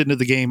 5 minutes into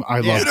the game, I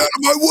loved it. Get out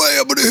of my way!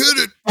 I'm going to hit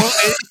it. Well,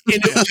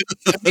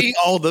 to me,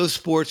 all those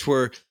sports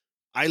were.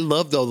 I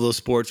loved all those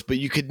sports, but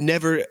you could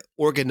never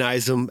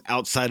organize them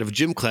outside of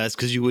gym class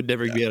because you would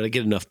never be able to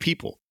get enough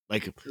people.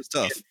 Like it's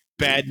tough.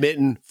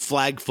 badminton,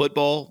 flag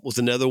football was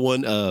another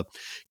one.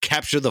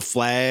 Capture the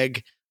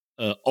flag,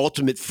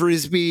 ultimate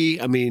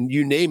frisbee. I mean,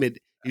 you name it.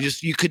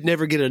 You could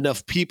never get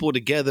enough people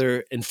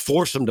together and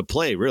force them to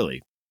play.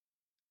 Really,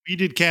 We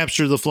did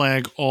capture the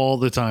flag all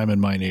the time in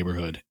my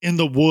neighborhood. In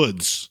the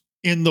woods,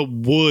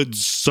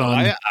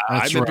 son. I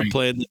That's remember right.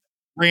 playing.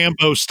 Rambo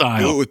Do it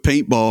style. with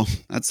paintball.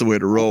 That's the way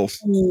to roll.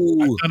 I've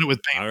done it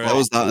with All paintball.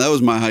 right. That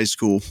was my high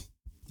school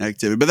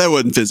activity, but that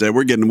wasn't phys ed.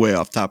 We're getting way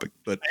off topic.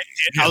 But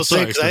I was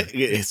saying, sorry.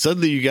 'cause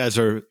suddenly you guys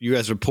are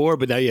poor,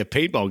 but now you have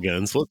paintball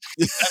guns. Well,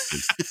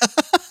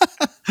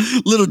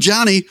 little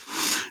Johnny,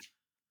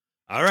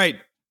 all right.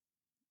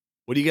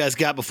 What do you guys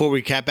got before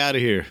we cap out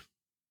of here?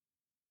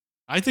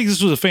 I think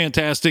this was a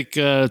fantastic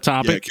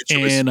topic, Yeah, good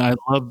choice. and I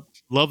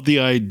love the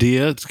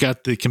idea. It's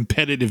got the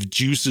competitive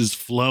juices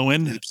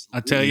flowing. I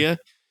tell you,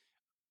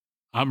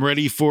 I'm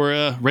ready for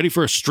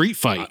a street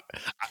fight.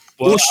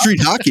 or street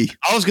hockey.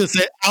 I was gonna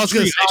say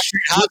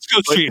street hockey. Let's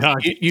go street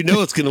hockey. You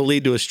know it's gonna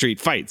lead to a street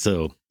fight.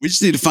 So We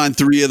just need to find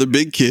 3 other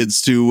big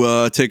kids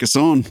to take us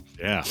on.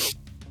 yeah.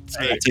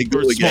 Take the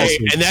league. small- Hey,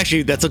 and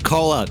actually, that's a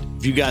call out.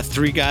 If you got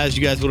 3 guys,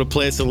 you guys want to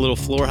play us a little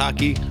floor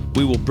hockey,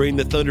 we will bring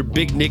the Thunder.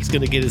 Big Nick's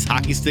going to get his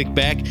hockey stick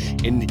back,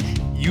 and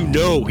you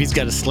know he's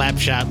got a slap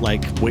shot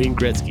like Wayne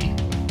Gretzky.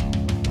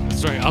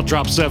 That's right. I'll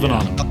drop 7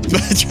 on him.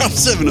 Drop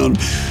 7 on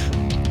him.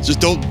 Just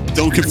don't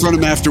confront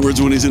him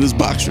afterwards when he's in his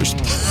boxers.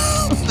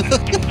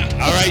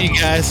 All right, you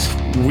guys,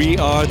 we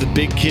are the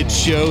Big Kids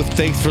Show.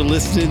 Thanks for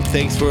listening.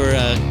 Thanks for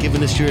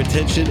giving us your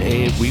attention,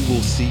 and we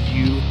will see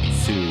you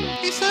soon.